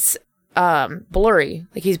like, it's blurry.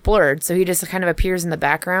 Like, he's blurred, so he just kind of appears in the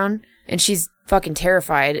background, and she's fucking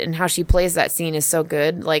terrified, and how she plays that scene is so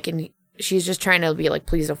good. Like, and she's just trying to be like,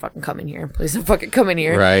 please don't fucking come in here. Please don't fucking come in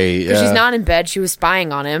here. Right, yeah. She's not in bed. She was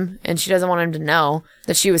spying on him, and she doesn't want him to know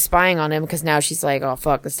that she was spying on him, because now she's like, oh,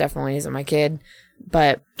 fuck, this definitely isn't my kid.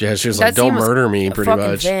 But yeah, she was like, don't murder me, pretty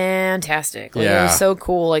much. Fantastic. Like, yeah. It was so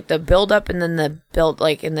cool. Like, the build up, and then the build,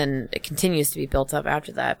 like, and then it continues to be built up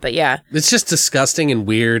after that. But yeah. It's just disgusting and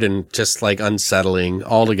weird and just, like, unsettling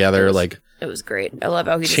altogether. It was great. I love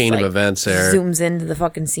how he chain just, of events there. Zooms into the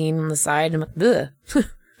fucking scene on the side, and I'm like, ugh.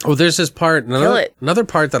 Oh, there's this part. Another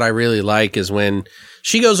part that I really like is when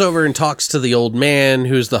she goes over and talks to the old man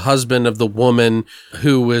who's the husband of the woman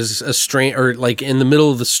who was estranged, or like in the middle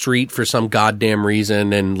of the street for some goddamn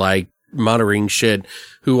reason, and like muttering shit,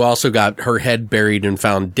 who also got her head buried and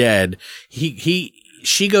found dead.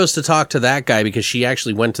 She goes to talk to that guy because she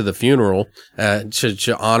actually went to the funeral,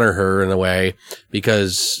 to honor her in a way,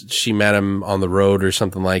 because she met him on the road or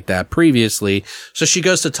something like that previously. So she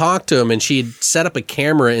goes to talk to him, and she'd set up a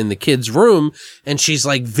camera in the kid's room, and she's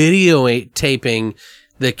like videotaping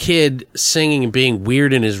the kid singing and being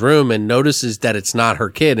weird in his room, and notices that it's not her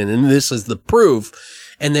kid. And then this is the proof.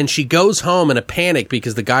 And then she goes home in a panic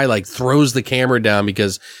because the guy like throws the camera down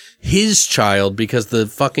because his child, because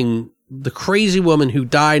the crazy woman who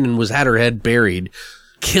died and had her head buried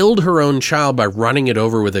killed her own child by running it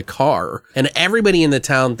over with a car. And everybody in the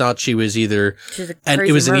town thought she was either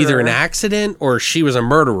an accident or she was a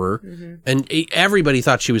murderer. Mm-hmm. And everybody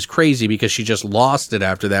thought she was crazy because she just lost it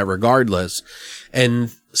after that regardless.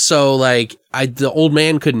 And so like the old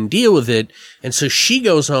man couldn't deal with it. And so she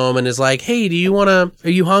goes home and is like, hey, are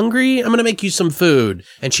you hungry? I'm going to make you some food.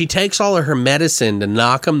 And she takes all of her medicine to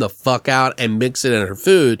knock him the fuck out and mix it in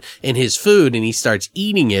his food. And he starts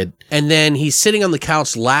eating it. And then he's sitting on the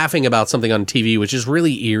couch laughing about something on TV, which is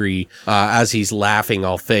really eerie, as he's laughing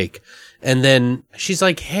all fake. And then she's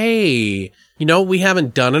like, hey, you know what we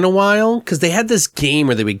haven't done in a while? Because they had this game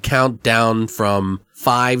where they would count down from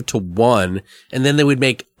 5 to 1, and then they would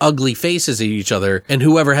make ugly faces at each other, and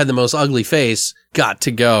whoever had the most ugly face got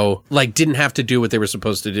to go, like, didn't have to do what they were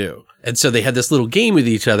supposed to do. And so they had this little game with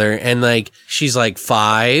each other, and like, she's like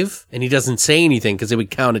 5, and he doesn't say anything because they would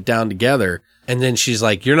count it down together. And then she's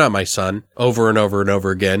like, you're not my son, over and over and over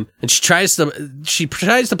again. And she tries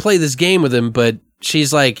to play this game with him, but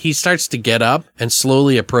she's like, he starts to get up and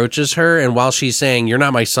slowly approaches her. And while she's saying, you're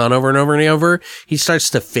not my son, over and over and over, he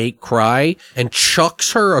starts to fake cry and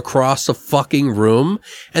chucks her across the fucking room,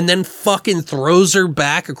 and then fucking throws her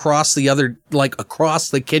back across across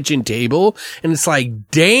the kitchen table. And it's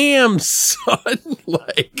like, damn, son.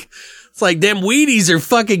 Like, it's like, them Wheaties are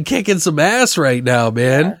fucking kicking some ass right now,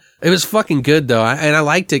 man. Yeah. It was fucking good, though. And I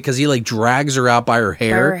liked it because he, like, drags her out by her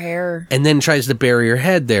hair. And then tries to bury her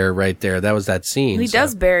head right there. That was that scene. He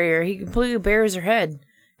does bury her. He completely buries her head.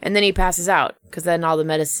 And then he passes out because then all the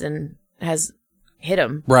medicine has hit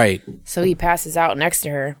him. Right. So he passes out next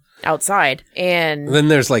to her outside. And then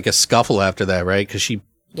there's, like, a scuffle after that, right? Because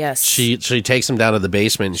Yes. She takes him down to the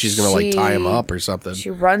basement, and she's going to, like, tie him up or something. She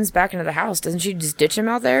runs back into the house. Doesn't she just ditch him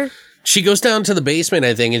out there? She goes down to the basement,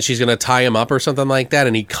 I think, and she's going to tie him up or something like that,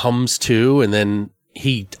 and he comes to, and then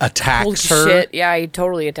he attacks her. Shit. Yeah, he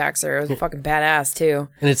totally attacks her. It was fucking badass, too.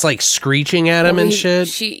 And it's like screeching at him and shit.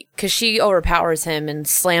 Because she overpowers him and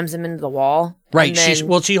slams him into the wall. Right.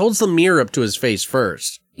 She holds the mirror up to his face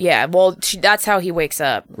first. Yeah, well, that's how he wakes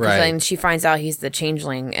up. Right. Then she finds out he's the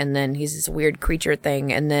changeling, and then he's this weird creature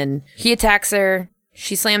thing, and then he attacks her.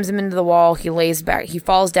 She slams him into the wall. He lays back. He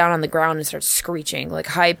falls down on the ground and starts screeching, like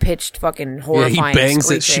high-pitched fucking horrifying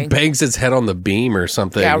screeching. She bangs his head on the beam or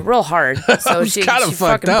something. Yeah, real hard. So she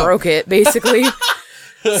fucking broke it, basically.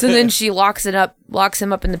 So then she locks him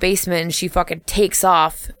up in the basement, and she fucking takes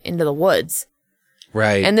off into the woods.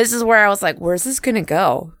 Right. And this is where I was like, where's this gonna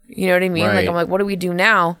go? You know what I mean? Right. Like, I'm like, what do we do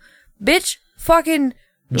now? Bitch fucking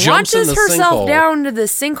launches herself down to the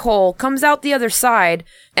sinkhole, comes out the other side,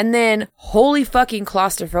 and then holy fucking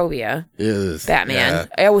claustrophobia. Batman.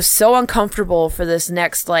 Yeah. I was so uncomfortable for this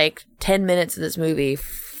next, like, 10 minutes of this movie.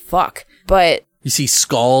 Fuck. But you see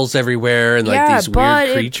skulls everywhere and, like, these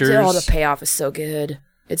weird creatures. The payoff is so good.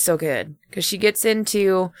 It's so good. Because she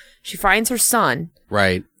finds her son.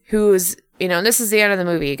 Right. Who's, and this is the end of the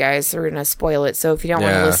movie, guys, so we're going to spoil it. So if you don't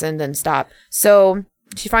want to listen, then stop. So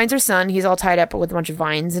she finds her son. He's all tied up with a bunch of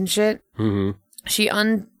vines and shit. Mm-hmm. She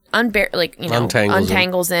untangles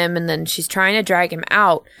him, and then she's trying to drag him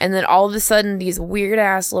out. And then all of a sudden, these weird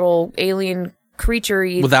ass little alien creature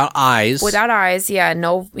without eyes. Yeah,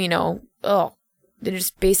 no, they're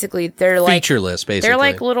just they're like featureless. Basically, they're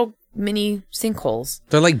like little mini sinkholes.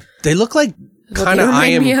 They look like kind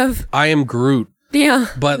of I am Groot. Yeah.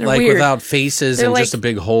 But like weird. Without faces they're and like just a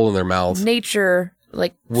big hole in their mouth. Nature,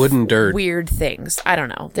 like wooden dirt. Weird things. I don't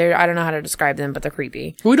know. I don't know how to describe them, but they're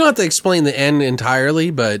creepy. We don't have to explain the end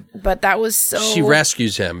entirely, but that was so... She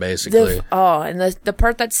rescues him, basically. And the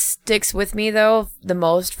part that sticks with me, though, the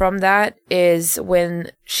most from that is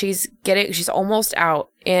when she's almost out,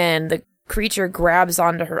 and the creature grabs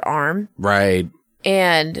onto her arm. Right.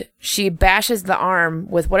 And she bashes the arm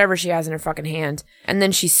with whatever she has in her fucking hand. And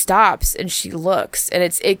then she stops and she looks. And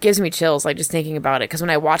it gives me chills, like, just thinking about it. Because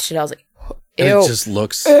when I watched it, I was like, ew. It just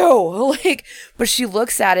looks... Ew. Like, but she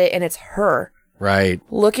looks at it and it's her. Right.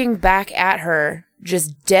 Looking back at her,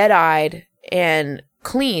 just dead-eyed and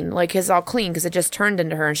clean. Like, it's all clean because it just turned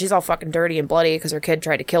into her. And she's all fucking dirty and bloody because her kid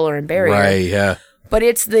tried to kill her and bury her. Right, yeah. But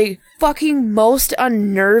it's the fucking most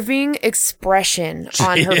unnerving expression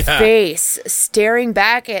on her face, staring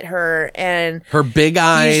back at her, and her big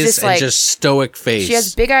eyes and just stoic face. She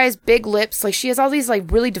has big eyes, big lips. Like, she has all these like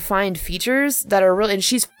really defined features that are really, and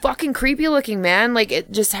she's fucking creepy looking, man. Like,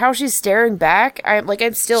 just how she's staring back.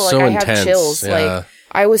 I'm still like, I have chills. Yeah. Like,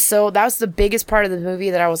 that was the biggest part of the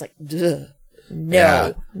movie that I was like, ugh.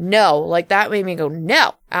 No. Like, that made me go,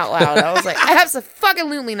 no, out loud. I was like,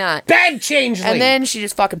 absolutely not. Bad changeling. And then she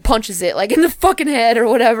just fucking punches it, like, in the fucking head or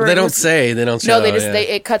whatever. They don't say. No,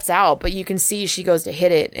 it cuts out, but you can see she goes to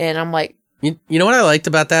hit it, and I'm like... You know what I liked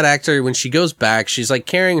about that actor? When she goes back, she's, like,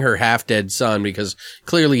 carrying her half-dead son because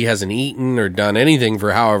clearly he hasn't eaten or done anything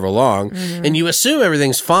for however long. Mm-hmm. And you assume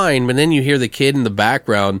everything's fine, but then you hear the kid in the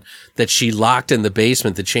background that she locked in the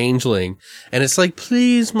basement, the changeling. And it's like,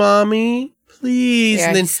 please, mommy... Please. Yeah,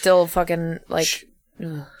 and then he's still fucking, like...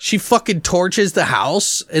 She fucking torches the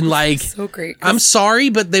house and, like... So great. I'm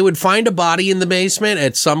sorry, but they would find a body in the basement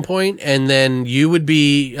at some point, and then you would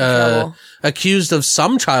be accused of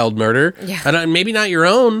some child murder. Yeah. And maybe not your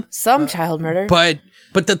own. Some child murder.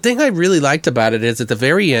 But the thing I really liked about it is at the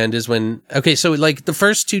very end is when, okay, so like the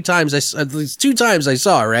first two times I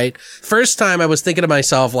saw, right? First time I was thinking to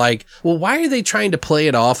myself, like, well, why are they trying to play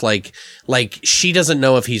it off like she doesn't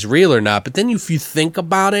know if he's real or not? But then if you think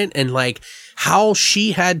about it and like how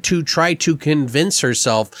she had to try to convince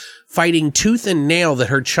herself fighting tooth and nail that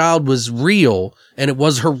her child was real, and it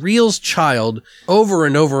was her real child over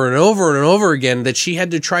and over and over and over again, that she had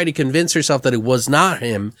to try to convince herself that it was not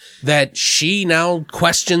him, that she now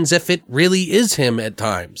questions if it really is him at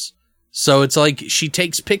times. So it's like she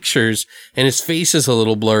takes pictures and his face is a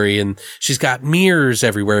little blurry, and she's got mirrors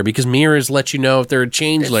everywhere because mirrors let you know if they're a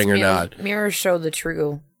changeling or not. Mirrors show the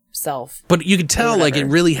true self. But you could tell, like, it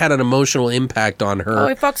really had an emotional impact on her. Oh,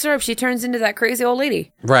 it fucks her up. She turns into that crazy old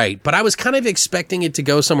lady. Right. But I was kind of expecting it to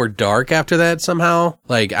go somewhere dark after that somehow.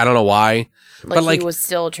 Like, I don't know why. Like he was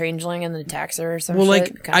still a changeling and attacks her or something. Well,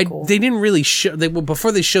 like, cool. They didn't really show...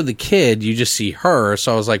 before they showed the kid, you just see her.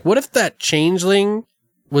 So I was like, what if that changeling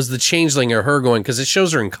was the changeling or her going, because it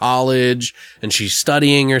shows her in college and she's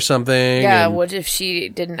studying or something. Yeah, what if she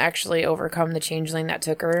didn't actually overcome the changeling that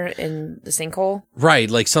took her in the sinkhole? Right,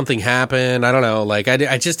 like something happened. I don't know. Like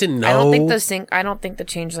I just didn't know. I don't think the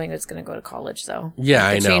changeling is going to go to college though. Yeah,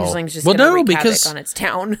 I know. The changeling's just going to wreak havoc on its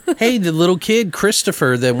town. Hey, the little kid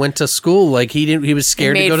Christopher that went to school, like he was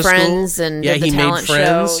scared to go to school. He made friends and did the talent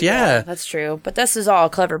show. Yeah, that's true. But this is all a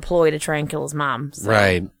clever ploy to try and kill his mom. So.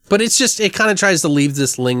 Right. But it's just, it kind of tries to leave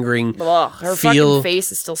this lingering her feel. Fucking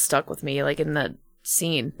face is still stuck with me, like in the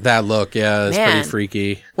scene. That look, yeah, it's pretty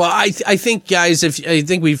freaky. Well, I think, guys, I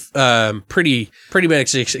think we've pretty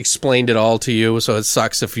much explained it all to you, so it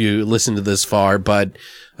sucks if you listen to this far, but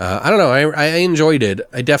I don't know, I enjoyed it.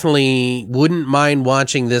 I definitely wouldn't mind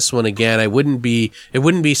watching this one again. It wouldn't be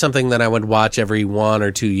something that I would watch every 1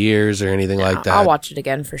 or 2 years or anything like that. I'll watch it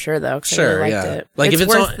again for sure, though. Sure, I really liked it. Like it's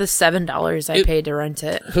worth the $7 I paid to rent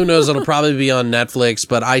it. Who knows? It'll probably be on Netflix,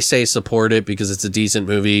 but I say support it because it's a decent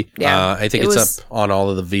movie. Yeah, I think it's up on all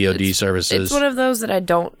of the VOD services. It's one of those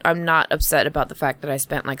that I'm not upset about the fact that I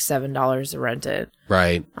spent like $7 to rent it.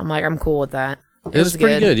 Right. I'm like, I'm cool with that. It was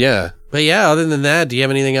pretty good, yeah. But yeah, other than that, do you have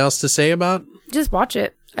anything else to say about? Just watch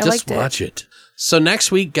it. I liked it. Just watch it. So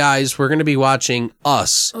next week, guys, we're going to be watching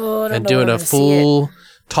Us and doing a full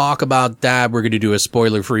talk about that. We're going to do a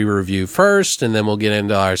spoiler-free review first, and then we'll get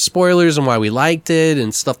into our spoilers and why we liked it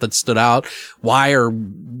and stuff that stood out, why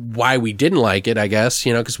we didn't like it, I guess,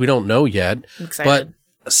 because we don't know yet. I'm excited.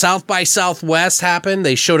 But South by Southwest happened.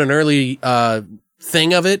 They showed an early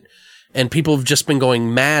thing of it. And people have just been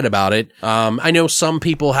going mad about it. I know some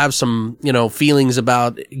people have some, feelings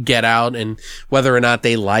about Get Out and whether or not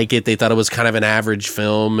they like it. They thought it was kind of an average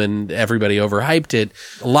film and everybody overhyped it.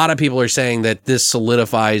 A lot of people are saying that this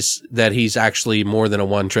solidifies that he's actually more than a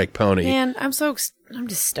one-trick pony. Man, I'm so I'm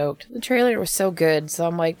just stoked. The trailer was so good, so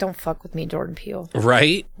I'm like, don't fuck with me, Jordan Peele.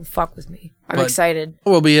 Right? Don't fuck with me. I'm excited.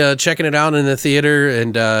 We'll be checking it out in the theater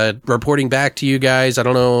and reporting back to you guys. I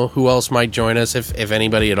don't know who else might join us, if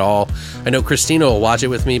anybody at all. I know Christina will watch it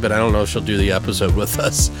with me, but I don't know if she'll do the episode with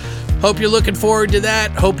us. Hope you're looking forward to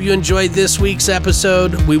that. Hope you enjoyed this week's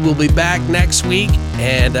episode. We will be back next week.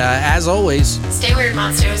 And as always, stay weird,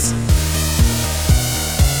 monsters.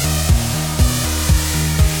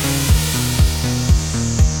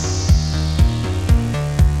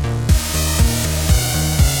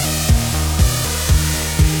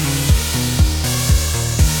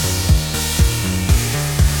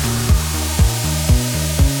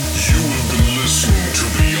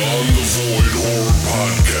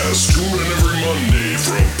 Tune in every Monday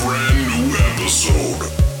for a brand new episode.